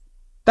humanity.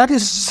 That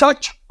is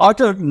such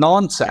utter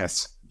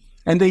nonsense.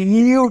 And the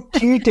EU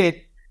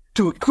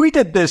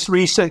tweeted this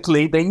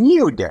recently. The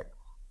EU did.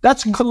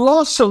 That's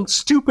colossal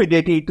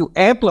stupidity to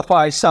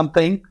amplify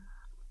something.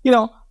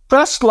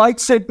 Press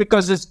likes it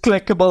because it's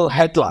clickable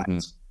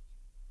headlines. Mm-hmm.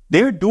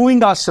 They're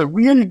doing us a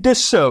real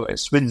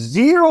disservice with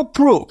zero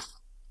proof,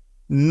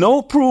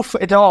 no proof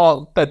at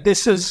all that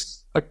this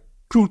is a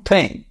true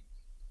thing.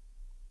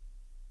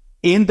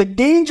 In the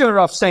danger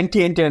of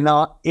sentient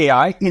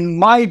AI, in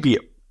my view,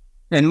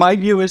 and my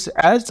view is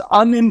as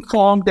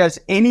uninformed as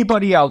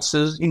anybody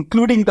else's,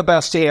 including the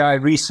best AI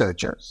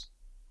researchers.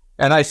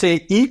 And I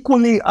say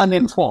equally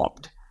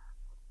uninformed.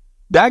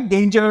 That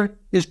danger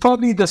is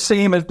probably the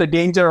same as the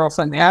danger of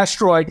an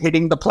asteroid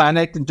hitting the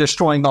planet and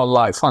destroying all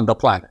life on the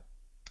planet.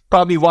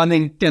 Probably 1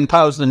 in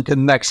 10,000 in the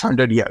next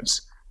 100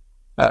 years.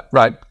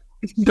 Right?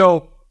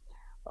 So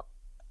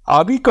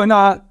are we going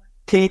to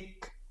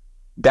take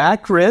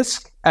that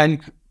risk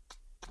and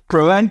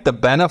prevent the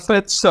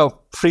benefits of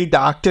free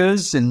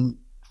doctors and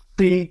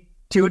free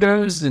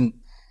tutors and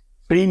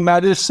free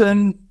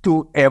medicine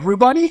to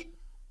everybody?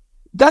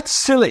 That's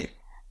silly.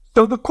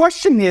 So the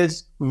question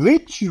is,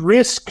 which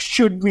risk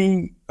should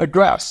we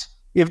address?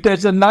 If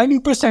there's a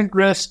 90%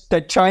 risk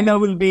that China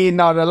will be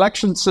in our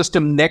election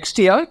system next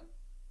year,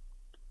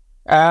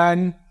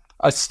 and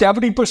a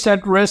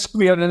 70% risk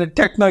we are in a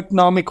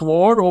techno-economic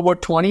war over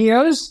 20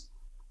 years,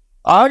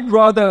 I'd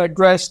rather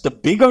address the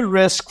bigger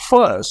risk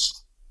first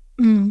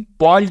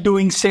while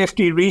doing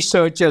safety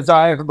research, as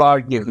I have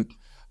argued.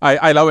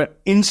 I love it.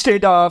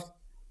 Instead of,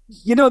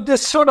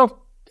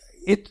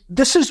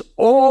 this is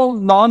all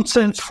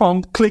nonsense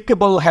from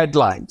clickable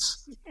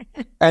headlines.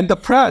 And the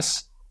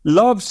press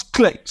loves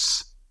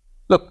clicks.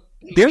 Look,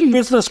 their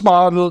business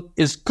model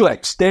is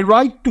clicks. They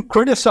write to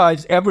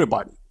criticize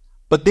everybody,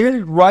 but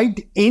they'll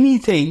write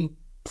anything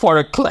for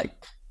a click.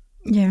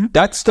 Yeah.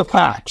 That's the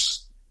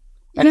facts.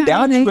 And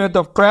that's where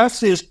the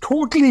press is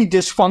totally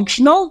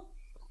dysfunctional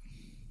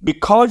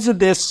because of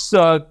this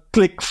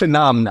click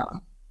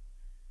phenomenon.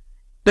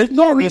 There's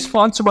no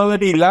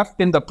responsibility left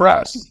in the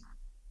press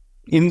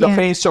in the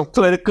face of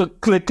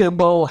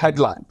clickable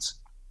headlines.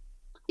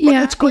 But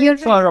it's great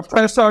for a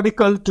press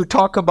article to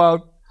talk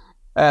about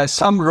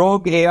some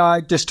rogue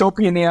AI,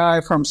 dystopian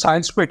AI from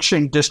science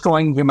fiction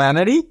destroying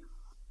humanity.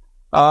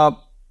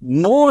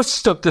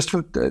 Most of this,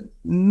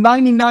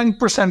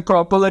 99%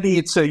 probability,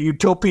 it's a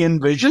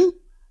utopian vision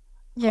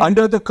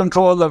under the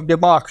control of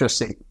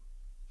democracy.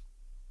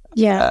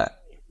 Yeah.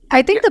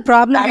 I think the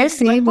problem is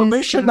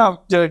permission of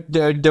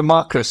the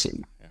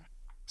democracy.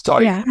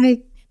 Sorry. Yeah.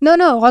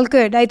 No, all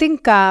good. I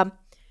think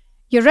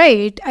you're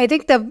right. I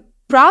think the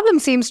problem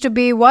seems to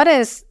be what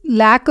is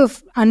lack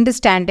of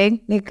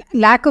understanding, like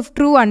lack of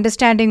true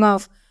understanding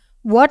of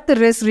what the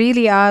risks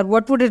really are.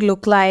 What would it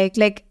look like?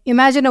 Like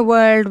imagine a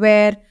world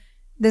where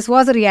this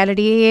was a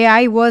reality.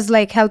 AI was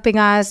like helping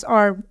us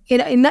or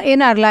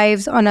in our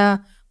lives on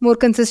a more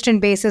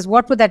consistent basis.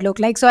 What would that look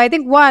like? So I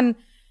think one,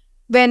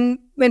 when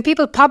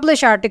people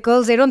publish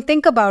articles, they don't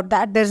think about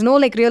that. There's no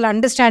like real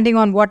understanding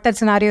on what that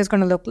scenario is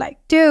going to look like.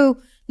 Two,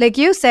 like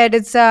you said,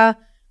 it's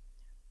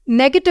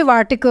negative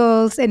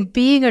articles and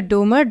being a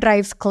doomer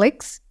drives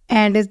clicks,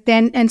 and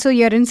so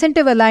you're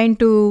incentive aligned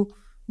to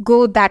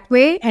go that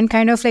way and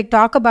kind of like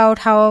talk about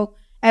how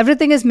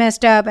everything is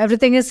messed up,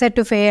 everything is set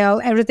to fail,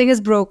 everything is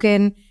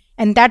broken,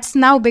 and that's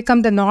now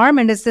become the norm.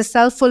 And it's this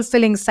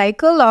self-fulfilling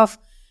cycle of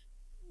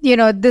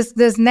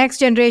this next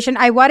generation.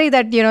 I worry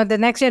that the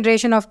next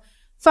generation of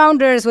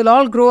founders will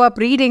all grow up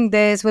reading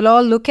this, will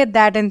all look at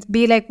that and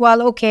be like,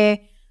 well,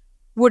 okay,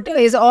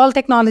 is all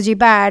technology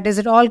bad? Is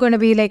it all going to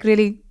be like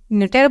really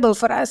terrible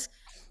for us?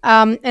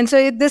 And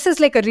so this is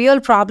like a real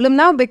problem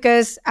now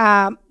because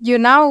you're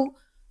now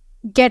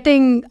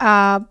getting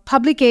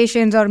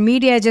publications or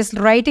media just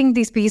writing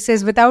these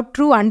pieces without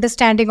true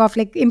understanding of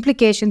like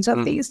implications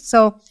of these.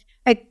 So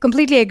I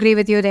completely agree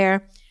with you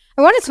there.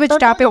 I want to switch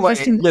topic. I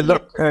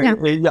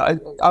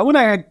want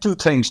to add two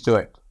things to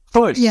it.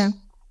 First,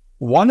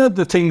 one of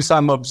the things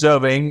I'm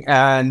observing,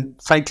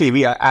 and frankly,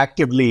 we are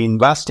actively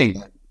investing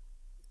in,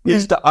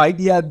 is the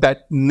idea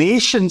that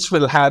nations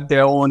will have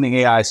their own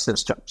AI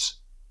systems.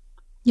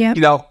 Yeah.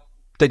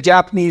 The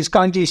Japanese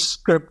kanji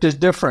script is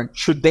different.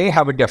 Should they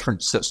have a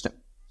different system?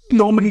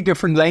 So many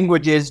different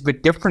languages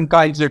with different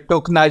kinds of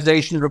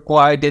tokenization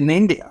required in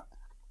India.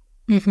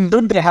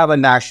 Should they have a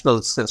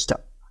national system?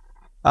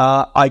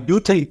 I do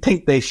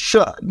think they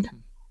should,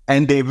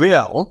 and they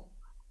will.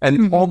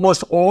 And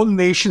almost all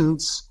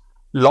nations,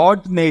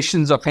 large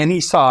nations of any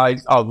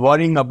size, are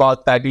worrying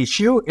about that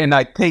issue, and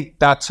I think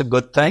that's a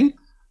good thing.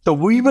 So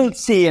we will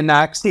see an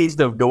axis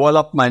of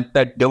development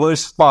that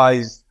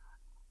diversifies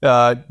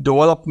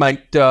development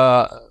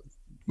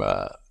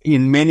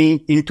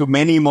into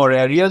many more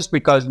areas,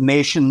 because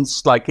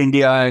nations like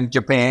India and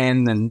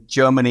Japan and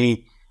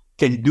Germany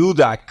can do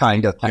that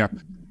kind of thing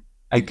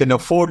and can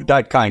afford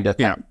that kind of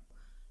thing.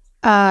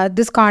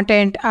 This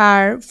content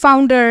are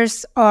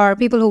founders or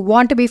people who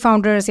want to be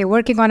founders. They're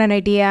working on an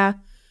idea.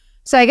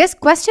 So I guess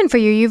question for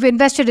you, you've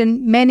invested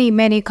in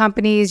many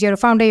companies. You're a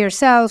founder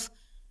yourself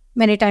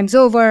many times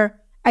over.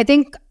 I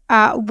think,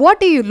 what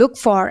do you look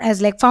for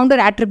as like founder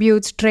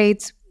attributes,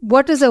 traits?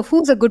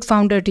 Who's a good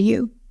founder to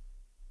you?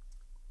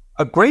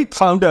 A great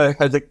founder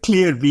has a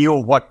clear view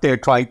of what they're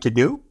trying to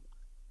do,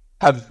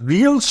 have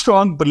real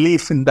strong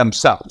belief in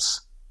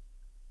themselves,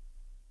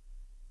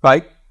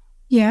 right?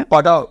 Yeah.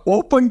 But are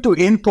open to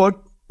input.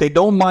 They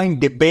don't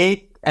mind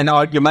debate and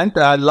argument.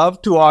 I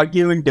love to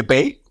argue and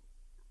debate.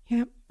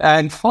 Yeah.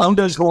 And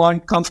founders who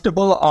aren't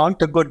comfortable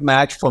aren't a good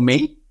match for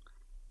me.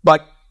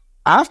 But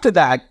after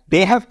that,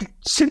 they have to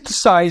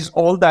synthesize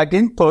all that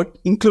input,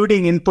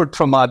 including input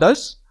from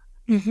others,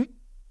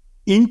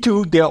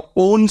 into their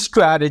own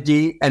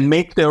strategy and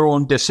make their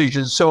own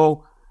decisions.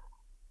 So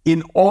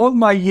in all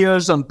my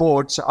years on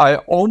boards, I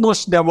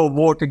almost never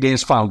vote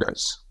against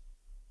founders,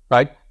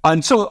 right?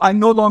 And so I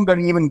no longer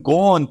even go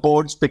on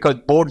boards because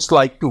boards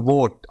like to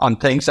vote on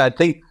things. I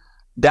think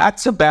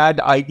that's a bad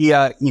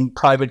idea in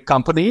private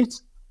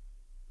companies.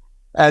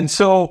 And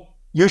so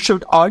You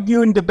should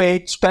argue and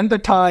debate, spend the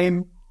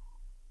time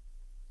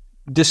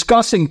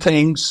discussing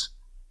things,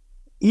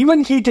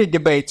 even heated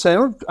debates.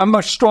 I'm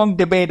a strong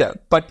debater.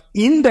 But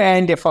in the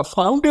end, if a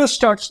founder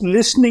starts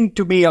listening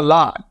to me a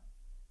lot,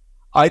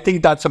 I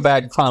think that's a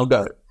bad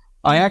founder.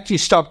 I actually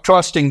stop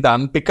trusting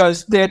them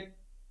because they're,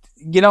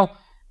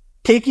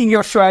 taking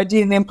your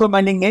strategy and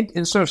implementing it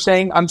instead of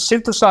saying, I'm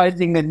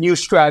synthesizing a new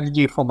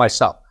strategy for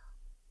myself.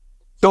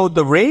 So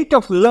the rate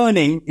of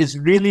learning is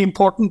really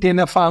important in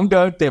a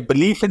founder, their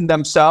belief in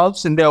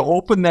themselves and their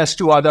openness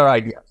to other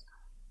ideas.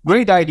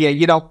 Great idea.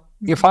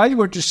 If I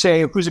were to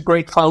say, who's a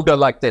great founder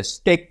like this,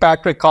 take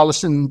Patrick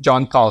Collison,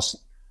 John Collison.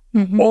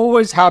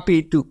 Always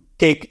happy to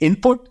take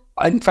input.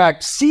 In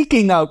fact,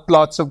 seeking out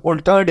lots of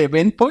alternative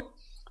input,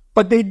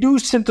 but they do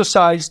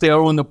synthesize their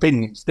own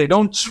opinions. They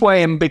don't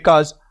sway them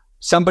because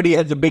somebody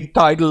has a big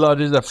title or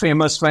is a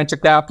famous venture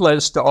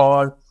capitalist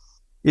or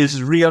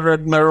is Rear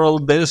Admiral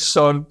this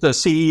or the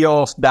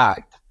CEO of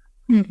that.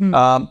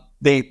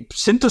 They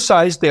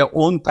synthesize their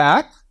own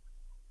path.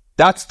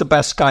 That's the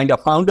best kind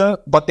of founder,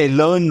 but they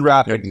learn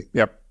rapidly.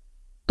 Yep.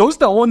 Those are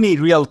the only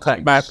real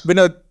things. Matt,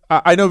 Vinod,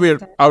 I know we're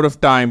out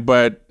of time,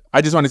 but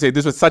I just want to say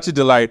this was such a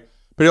delight.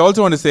 But I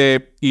also want to say,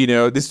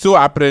 this is so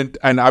apparent,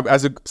 and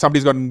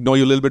somebody's got to know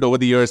you a little bit over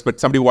the years, but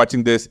somebody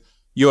watching this,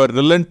 your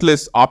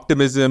relentless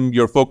optimism,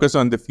 your focus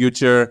on the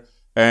future,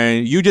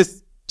 and you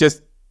just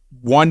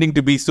wanting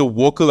to be so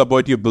vocal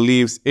about your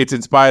beliefs, it's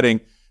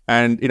inspiring.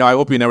 And, I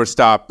hope you never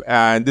stop.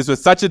 And this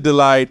was such a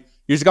delight.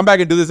 You should come back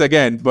and do this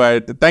again.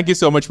 But thank you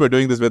so much for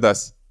doing this with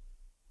us.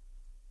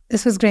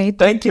 This was great.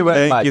 Thank you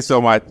very much. Thank you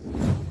so much.